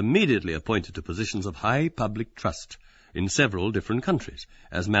 They are immediately appointed to positions of high public trust in several different countries,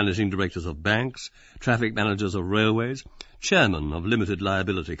 as managing directors of banks, traffic managers of railways, chairman of limited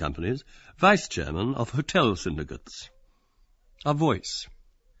liability companies, vice chairman of hotel syndicates. A voice.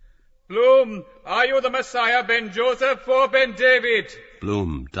 Bloom, are you the Messiah, Ben Joseph or Ben David?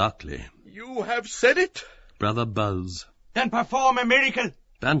 Bloom, darkly. You have said it. Brother Buzz. Then perform a miracle.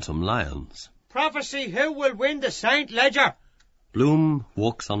 Bantam Lions. Prophesy who will win the Saint Ledger. Bloom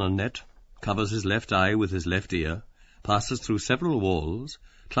walks on a net, covers his left eye with his left ear, passes through several walls,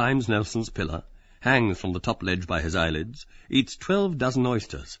 climbs Nelson's pillar, hangs from the top ledge by his eyelids, eats 12 dozen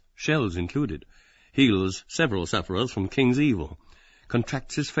oysters, shells included, heals several sufferers from King's Evil,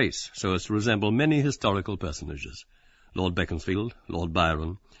 contracts his face so as to resemble many historical personages, Lord Beaconsfield, Lord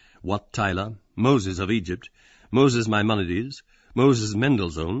Byron, Wat Tyler, Moses of Egypt, Moses Maimonides, Moses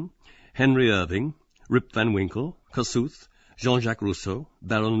Mendelssohn, Henry Irving, Rip Van Winkle, Kossuth, Jean-Jacques Rousseau,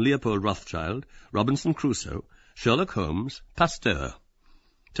 Baron Leopold Rothschild, Robinson Crusoe, Sherlock Holmes, Pasteur.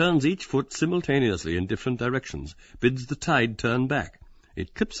 Turns each foot simultaneously in different directions, bids the tide turn back.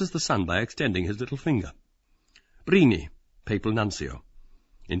 Eclipses the sun by extending his little finger. Brini, Papal Nuncio,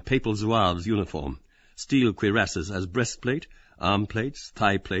 in Papal Zouave's uniform, steel cuirasses as breastplate, arm plates,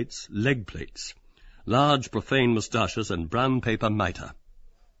 thigh plates, leg plates, large profane moustaches and brown paper mitre.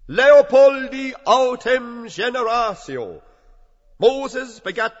 Leopoldi autem generatio. Moses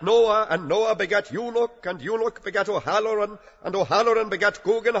begat Noah, and Noah begat Eunuch, and Eunuch begat O'Halloran, and O'Halloran begat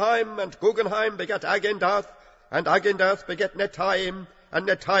Guggenheim, and Guggenheim begat Agendath, and Agendath begat Netaim, and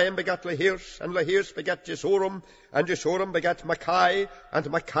Netaim begat Lahirsh, and Lahirsh begat Jeshoram, and Jeshoram begat Makai, and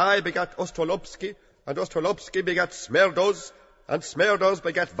Makai begat Ostolopsky, and Ostolopsky begat Smerdos, and Smerdos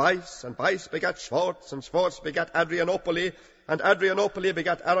begat Weiss, and Weiss begat Schwartz, and Schwartz begat Adrianopoli, and Adrianopoli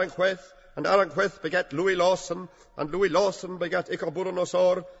begat Aranjuez, and Aranjuez begat Louis Lawson, and Louis Lawson begat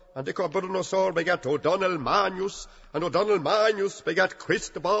Icoburnosor, and Icoburnosor begat O'Donnell Manius, and O'Donnell Manius begat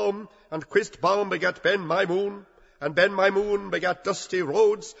Christbaum, and Christbaum begat Ben Maimoun, and Ben Maimoun begat Dusty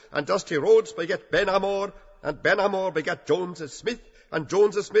Rhodes, and Dusty Rhodes begat Ben Amor, and Ben Amor begat Jones Smith, and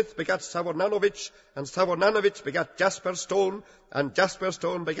Jones Smith begat Savornanovich, and Savornanovich begat Jasper Stone, and Jasper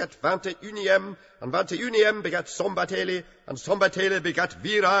Stone begat Vante Uniem, and Vante Uniem begat Sombatele, and Sombatele begat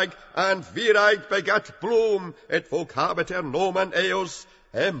Virag, and Virag begat Bloom, et vocabiter nomen eos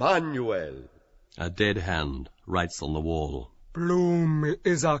Emmanuel. A dead hand writes on the wall. Bloom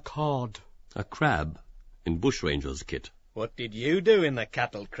is a cod. A crab in bushranger's kit. What did you do in the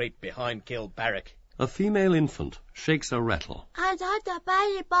cattle crate behind Kilbarrack? A female infant shakes a rattle. And at the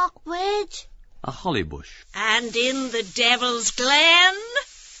Ballybock Bridge. A holly bush. And in the Devil's Glen.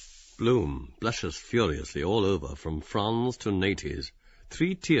 Bloom blushes furiously all over, from fronds to naties,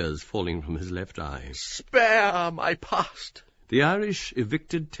 3 tears falling from his left eye. Spare my past. The Irish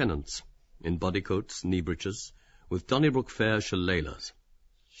evicted tenants, in bodycoats, knee breeches, with Donnybrook fair shillelaghs.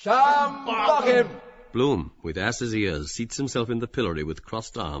 Shambach him! Bloom, with ass's ears, seats himself in the pillory with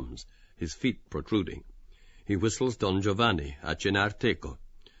crossed arms, his feet protruding. He whistles Don Giovanni at Ginarteco.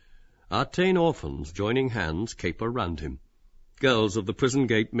 18 orphans, joining hands, caper round him. Girls of the prison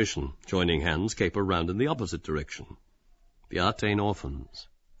gate mission, joining hands, caper round in the opposite direction. The 18 orphans.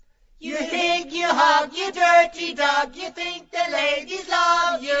 You think you hug, you dirty dog, you think the ladies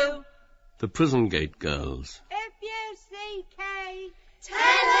love you. The prison gate girls. If you see Kay, tell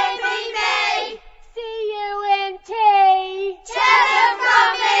him we may see you in tea. Tell him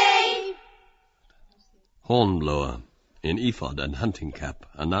from me. Hornblower, in ephod and hunting cap,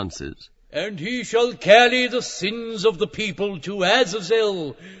 announces. And he shall carry the sins of the people to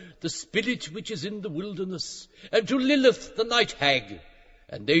Azazel, the spirit which is in the wilderness, and to Lilith the night hag.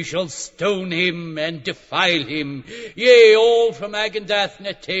 And they shall stone him and defile him, yea, all from Agendath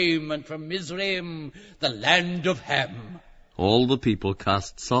Netaim and from Mizraim, the land of Ham. All the people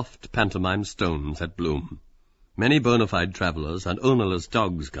cast soft pantomime stones at Bloom. Many bona fide travellers and ownerless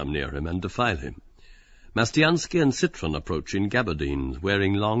dogs come near him and defile him. Mastiansky and Citron approach in gabardines,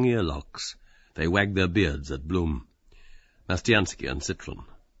 wearing long earlocks. They wag their beards at Bloom. Mastiansky and Citron.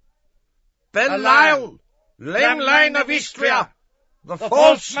 Belial, lame line of Istria, the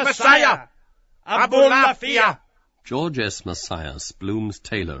false Messiah, Abulafia. George S. Messias, Bloom's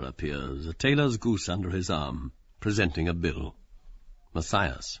tailor, appears, a tailor's goose under his arm, presenting a bill.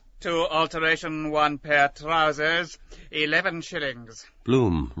 Messias. 2 alteration 1 pair trousers, 11 shillings.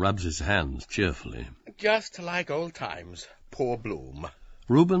 Bloom rubs his hands cheerfully. Just like old times, poor Bloom.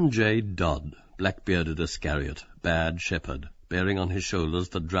 Reuben J. Dodd, black-bearded Iscariot, bad shepherd, bearing on his shoulders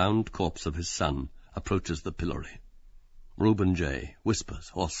the drowned corpse of his son, approaches the pillory. Reuben J. whispers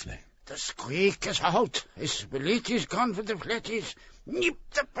hoarsely. The squeak is out. His belite is gone for the fletties. Nip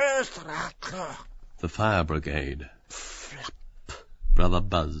the first rattler. The fire brigade. Flap. Brother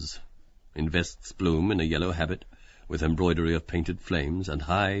Buzz invests Bloom in a yellow habit, with embroidery of painted flames and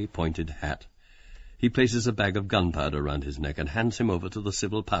high pointed hat. He places a bag of gunpowder round his neck and hands him over to the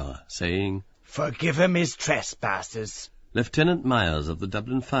civil power, saying, Forgive him his trespasses. Lieutenant Myers of the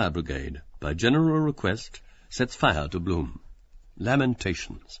Dublin Fire Brigade, by general request, sets fire to Bloom.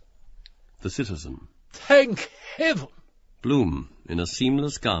 Lamentations. The citizen. Thank heaven! Bloom, in a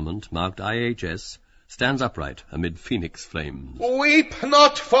seamless garment marked IHS, stands upright amid phoenix flames. Weep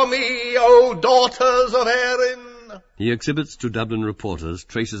not for me, O daughters of Erin! He exhibits to Dublin reporters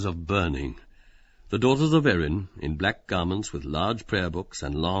traces of burning. The daughters of Erin, in black garments with large prayer books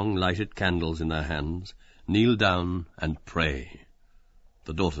and long lighted candles in their hands, kneel down and pray.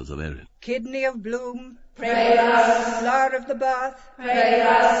 The daughters of Erin. Kidney of Bloom, pray us. Flower of the Bath, pray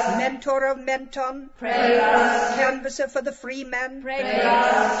us. Mentor of Menton, pray us. Canvasser for the Freemen, pray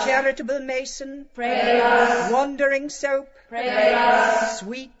us. Charitable Mason, pray us. Wandering Soap, pray us.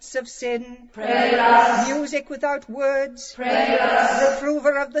 Sweets of Sin, pray us. Music without words, pray us.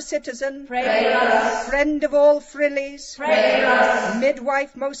 Reprover of the Citizen, pray us. Friend of all frillies, pray us.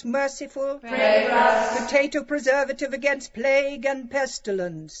 Midwife most merciful, pray us. Potato preservative against plague and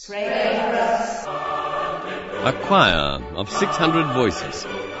pestilence, pray us. A choir of 600 voices,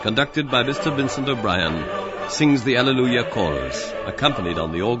 conducted by Mr. Vincent O'Brien, sings the Alleluia chorus, accompanied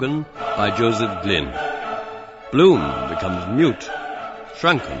on the organ by Joseph Glynn. Bloom becomes mute,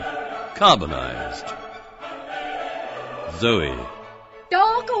 shrunken, carbonized. Zoe.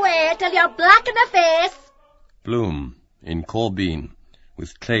 Don't go away till you're black in the face. Bloom, in Corbeen,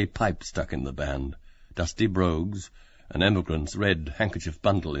 with clay pipe stuck in the band, dusty brogues, an emigrant's red handkerchief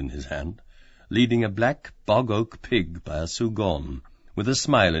bundle in his hand, leading a black bog-oak pig by a Sugon, with a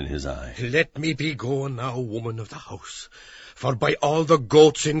smile in his eye. Let me be going now, woman of the house, for by all the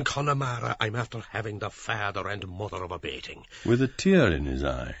goats in Connemara, I'm after having the father and mother of a baiting. With a tear in his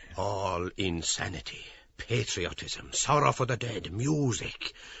eye. All insanity, patriotism, sorrow for the dead,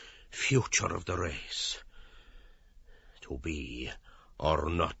 music, future of the race. To be or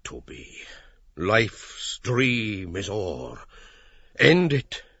not to be, life's dream is o'er. End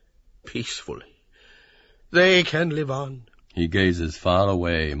it peacefully. They can live on. He gazes far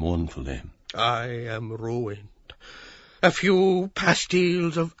away mournfully. I am ruined. A few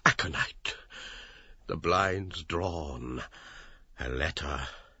pastilles of aconite. The blinds drawn. A letter.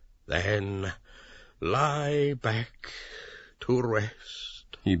 Then lie back to rest.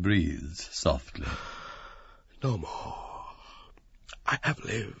 He breathes softly. No more. I have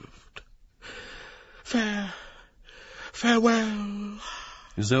lived. Farewell.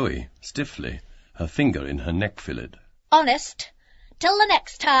 Zoe, stiffly, her finger in her neck fillet. Honest. Till the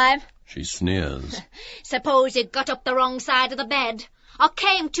next time. She sneers. Suppose you got up the wrong side of the bed, or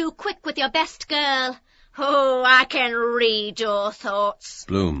came too quick with your best girl. Oh, I can read your thoughts.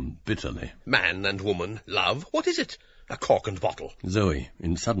 Bloom, bitterly. Man and woman, love, what is it? A cork and bottle. Zoe,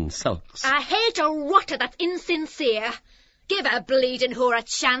 in sudden sulks. I hate a rotter that's insincere. Give a bleeding whore a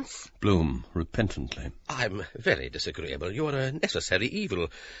chance. Bloom, repentantly. I'm very disagreeable. You're a necessary evil.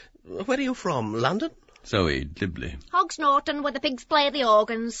 Where are you from, London? Zoe, glibly. Hogsnorton, where the pigs play the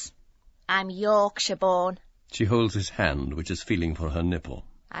organs. I'm Yorkshire-born. She holds his hand, which is feeling for her nipple.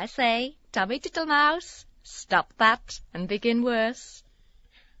 I say, Tommy Tittlemouse, stop that and begin worse.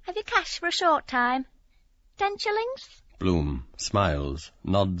 Have you cash for a short time? 10 shillings? Bloom smiles,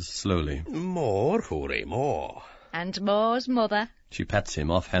 nods slowly. More, Hooray, more. And more's mother. She pats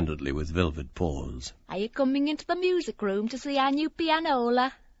him offhandedly with velvet paws. Are you coming into the music room to see our new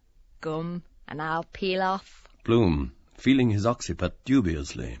pianola? Come, and I'll peel off. Bloom, feeling his occiput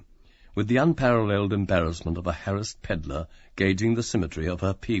dubiously, with the unparalleled embarrassment of a harassed peddler gauging the symmetry of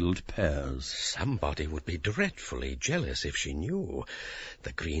her peeled pears. Somebody would be dreadfully jealous if she knew.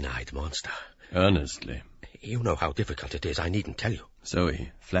 The green-eyed monster. Earnestly. You know how difficult it is, I needn't tell you.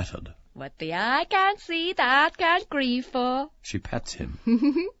 Zoe, flattered. What the eye can't see, that can't grieve for. She pats him.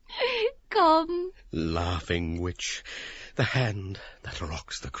 Come. Laughing witch, the hand that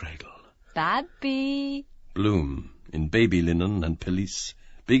rocks the cradle. Babby. Bloom, in baby linen and pelisse,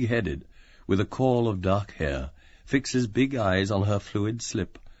 big-headed, with a caul of dark hair, fixes big eyes on her fluid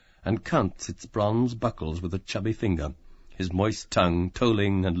slip, and counts its bronze buckles with a chubby finger, his moist tongue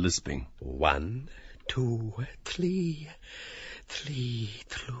tolling and lisping. 1, 2, 3, 3,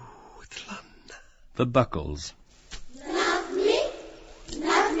 2, 3. The buckles. Love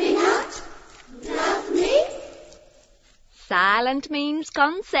me not, love me. Silent means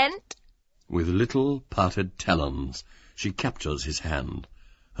consent. With little parted talons, she captures his hand,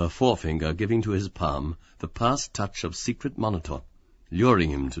 her forefinger giving to his palm the past touch of secret monitor, luring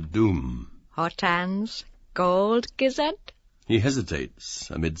him to doom. Hot hands, gold gizzard. He hesitates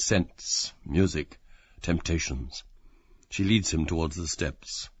amid scents, music, temptations. She leads him towards the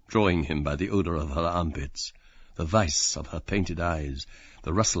steps, drawing him by the odour of her armpits, the vice of her painted eyes,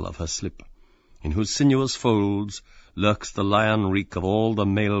 the rustle of her slip, in whose sinuous folds lurks the lion reek of all the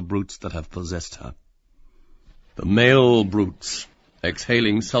male brutes that have possessed her. The male brutes,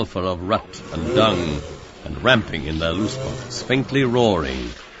 exhaling sulphur of rut and dung, and ramping in their loose spots, faintly roaring,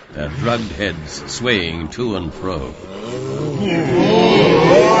 their drugged heads swaying to and fro.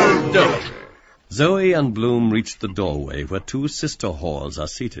 Zoe and Bloom reach the doorway where 2 sister whores are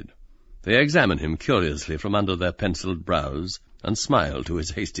seated. They examine him curiously from under their penciled brows and smile to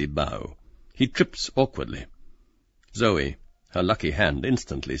his hasty bow. He trips awkwardly. Zoe, her lucky hand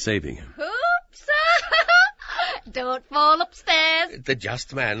instantly saving him. Oops! Don't fall upstairs. The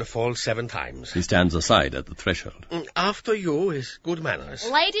just man falls 7 times. He stands aside at the threshold. After you is good manners.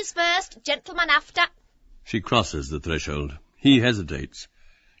 Ladies first, gentlemen after. She crosses the threshold. He hesitates.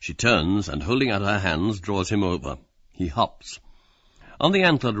 She turns and, holding out her hands, draws him over. He hops. On the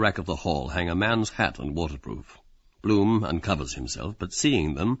antlered rack of the hall hang a man's hat and waterproof. Bloom uncovers himself, but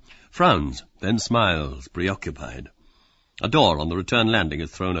seeing them, frowns, then smiles, preoccupied. A door on the return landing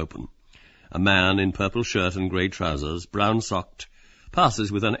is thrown open. A man in purple shirt and grey trousers, brown-socked,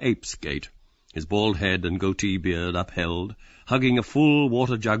 passes with an ape's gait, his bald head and goatee beard upheld, hugging a full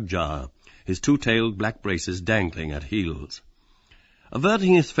water-jug jar, his 2-tailed black braces dangling at heels.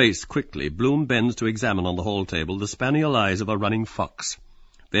 Averting his face quickly, Bloom bends to examine on the hall table the spaniel eyes of a running fox.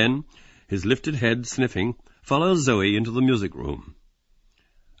 Then, his lifted head sniffing, follows Zoe into the music room.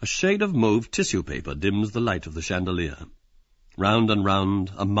 A shade of mauve tissue paper dims the light of the chandelier. Round and round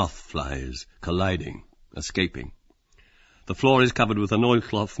a moth flies, colliding, escaping. The floor is covered with an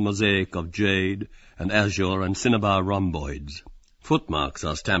oilcloth mosaic of jade and azure and cinnabar rhomboids. Footmarks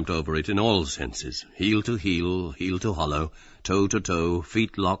are stamped over it in all senses, heel to heel, heel to hollow, toe to toe,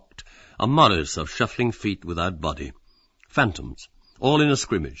 feet locked, a morris of shuffling feet without body. Phantoms, all in a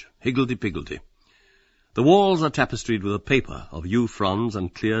scrimmage, higgledy-piggledy. The walls are tapestried with a paper of yew fronds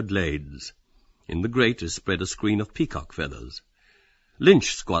and cleared lades. In the grate is spread a screen of peacock feathers.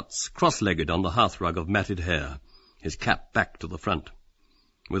 Lynch squats cross-legged on the hearthrug of matted hair, his cap back to the front.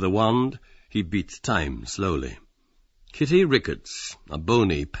 With a wand, he beats time slowly. Kitty Ricketts, a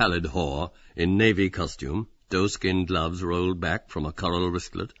bony, pallid whore, in navy costume, doe-skin gloves rolled back from a coral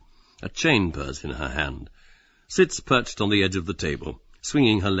wristlet, a chain purse in her hand, sits perched on the edge of the table,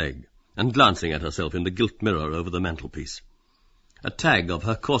 swinging her leg and glancing at herself in the gilt mirror over the mantelpiece. A tag of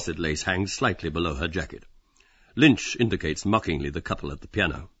her corset lace hangs slightly below her jacket. Lynch indicates mockingly the couple at the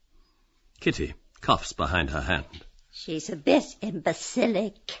piano. Kitty coughs behind her hand. She's a bit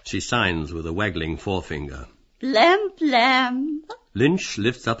imbecilic. She signs with a waggling forefinger. Blam, blam. Lynch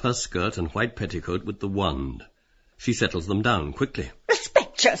lifts up her skirt and white petticoat with the wand. She settles them down quickly.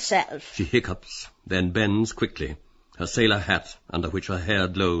 Respect yourself. She hiccups, then bends quickly, her sailor hat under which her hair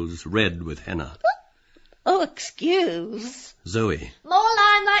glows red with henna. Oh, excuse. Zoe. More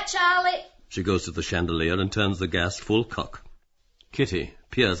limelight, Charlie. She goes to the chandelier and turns the gas full cock. Kitty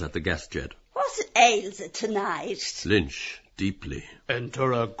peers at the gas jet. What ails it tonight? Lynch, deeply.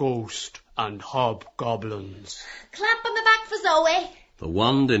 Enter a ghost and hobgoblins. Clap on the back for Zoe. The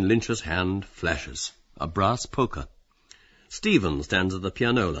wand in Lynch's hand flashes. A brass poker. Stephen stands at the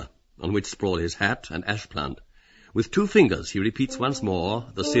pianola, on which sprawl his hat and ash plant. With 2 fingers he repeats once more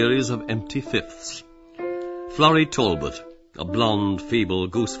the series of empty fifths. Florrie Talbot, a blonde, feeble,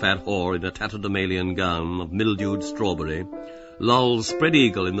 goose-fat whore in a tatterdemalion gown of mildewed strawberry, lolls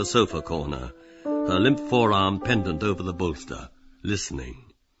spread-eagle in the sofa corner, her limp forearm pendant over the bolster, listening.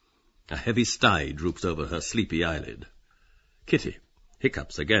 A heavy sty droops over her sleepy eyelid. Kitty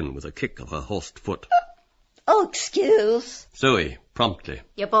hiccups again with a kick of her horsed foot. Oh, excuse. Zoe, promptly.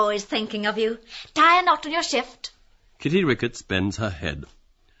 Your boy's thinking of you. Tie a knot on your shift. Kitty Ricketts bends her head.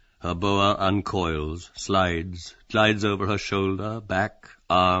 Her boa uncoils, slides, glides over her shoulder, back,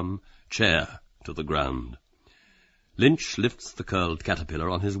 arm, chair, to the ground. Lynch lifts the curled caterpillar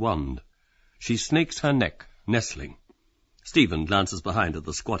on his wand. She snakes her neck, nestling. Stephen glances behind at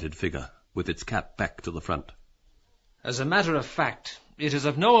the squatted figure, with its cap back to the front. As a matter of fact, it is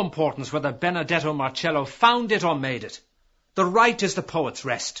of no importance whether Benedetto Marcello found it or made it. The rite is the poet's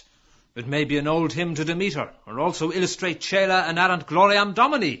rest. It may be an old hymn to Demeter, or also illustrate Cela and Arant Gloriam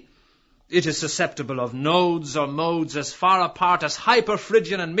Domini. It is susceptible of nodes or modes as far apart as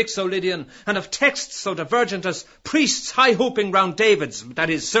Hyper-Phrygian and Mixolydian, and of texts so divergent as priests high-hooping round David's, that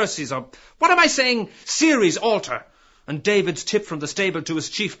is, Circe's, or, what am I saying, Ceres' altar, and David's tip from the stable to his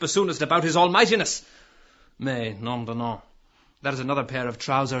chief bassoonist about his almightiness. Mais, nom de nom, that is another pair of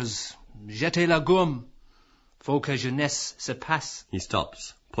trousers. Jetez la gomme. Faut que jeunesse se passe. He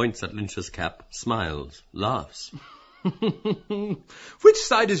stops, points at Lynch's cap, smiles, laughs. Which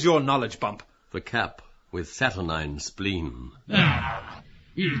side is your knowledge bump? The cap, with saturnine spleen.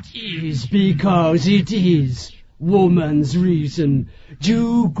 It is because it is. Woman's reason.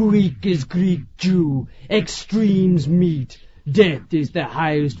 Jew Greek is Greek Jew. Extremes meet. Death is the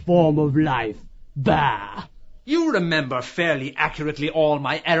highest form of life. Bah! You remember fairly accurately all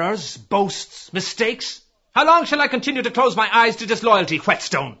my errors, boasts, mistakes. How long shall I continue to close my eyes to disloyalty,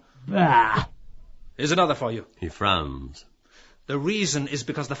 Whetstone? Bah! Here's another for you. He frowns. The reason is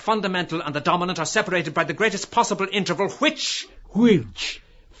because the fundamental and the dominant are separated by the greatest possible interval, which... Which?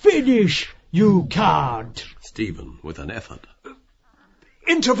 Finish, you can't. Stephen, with an effort.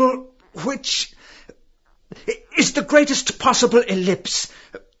 Interval which is the greatest possible ellipse,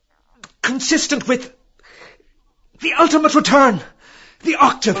 consistent with the ultimate return, the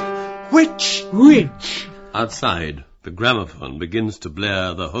octave, which... Outside, the gramophone begins to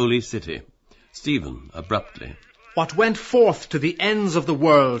blare The Holy City. Stephen, abruptly. What went forth to the ends of the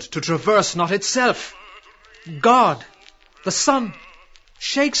world to traverse not itself? God, the sun,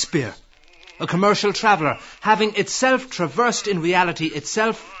 Shakespeare, a commercial traveller, having itself traversed in reality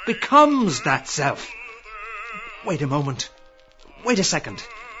itself, becomes that self. Wait a moment. Wait a second.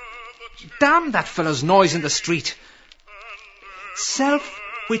 Damn that fellow's noise in the street. Self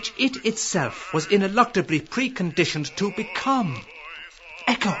which it itself was ineluctably preconditioned to become.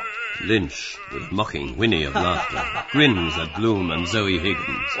 Echo. Lynch, with mocking whinny of laughter, grins at Bloom and Zoe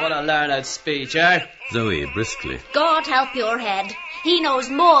Higgins. What a learned speech, eh? Zoe, briskly. God help your head. He knows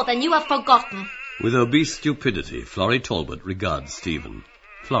more than you have forgotten. With obese stupidity, Florrie Talbot regards Stephen.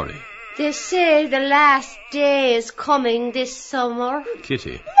 Florrie. They say the last day is coming this summer.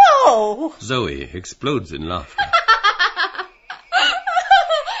 Kitty. No! Zoe explodes in laughter.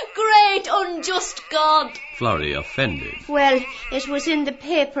 Great unjust God. Florrie, offended. Well, it was in the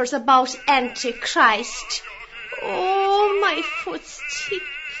papers about Antichrist. Oh, my foot's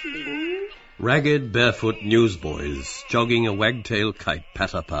tickling. Ragged, barefoot newsboys jogging a wagtail kite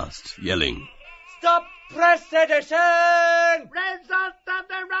patter past, yelling. Stop press edition! Result of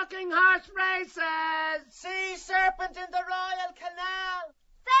the rocking horse races! Sea serpent in the Royal Canal!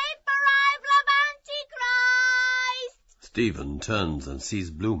 Safe arrival of Antichrist! Stephen turns and sees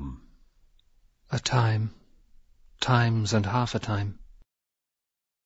Bloom. A time, times and half a time.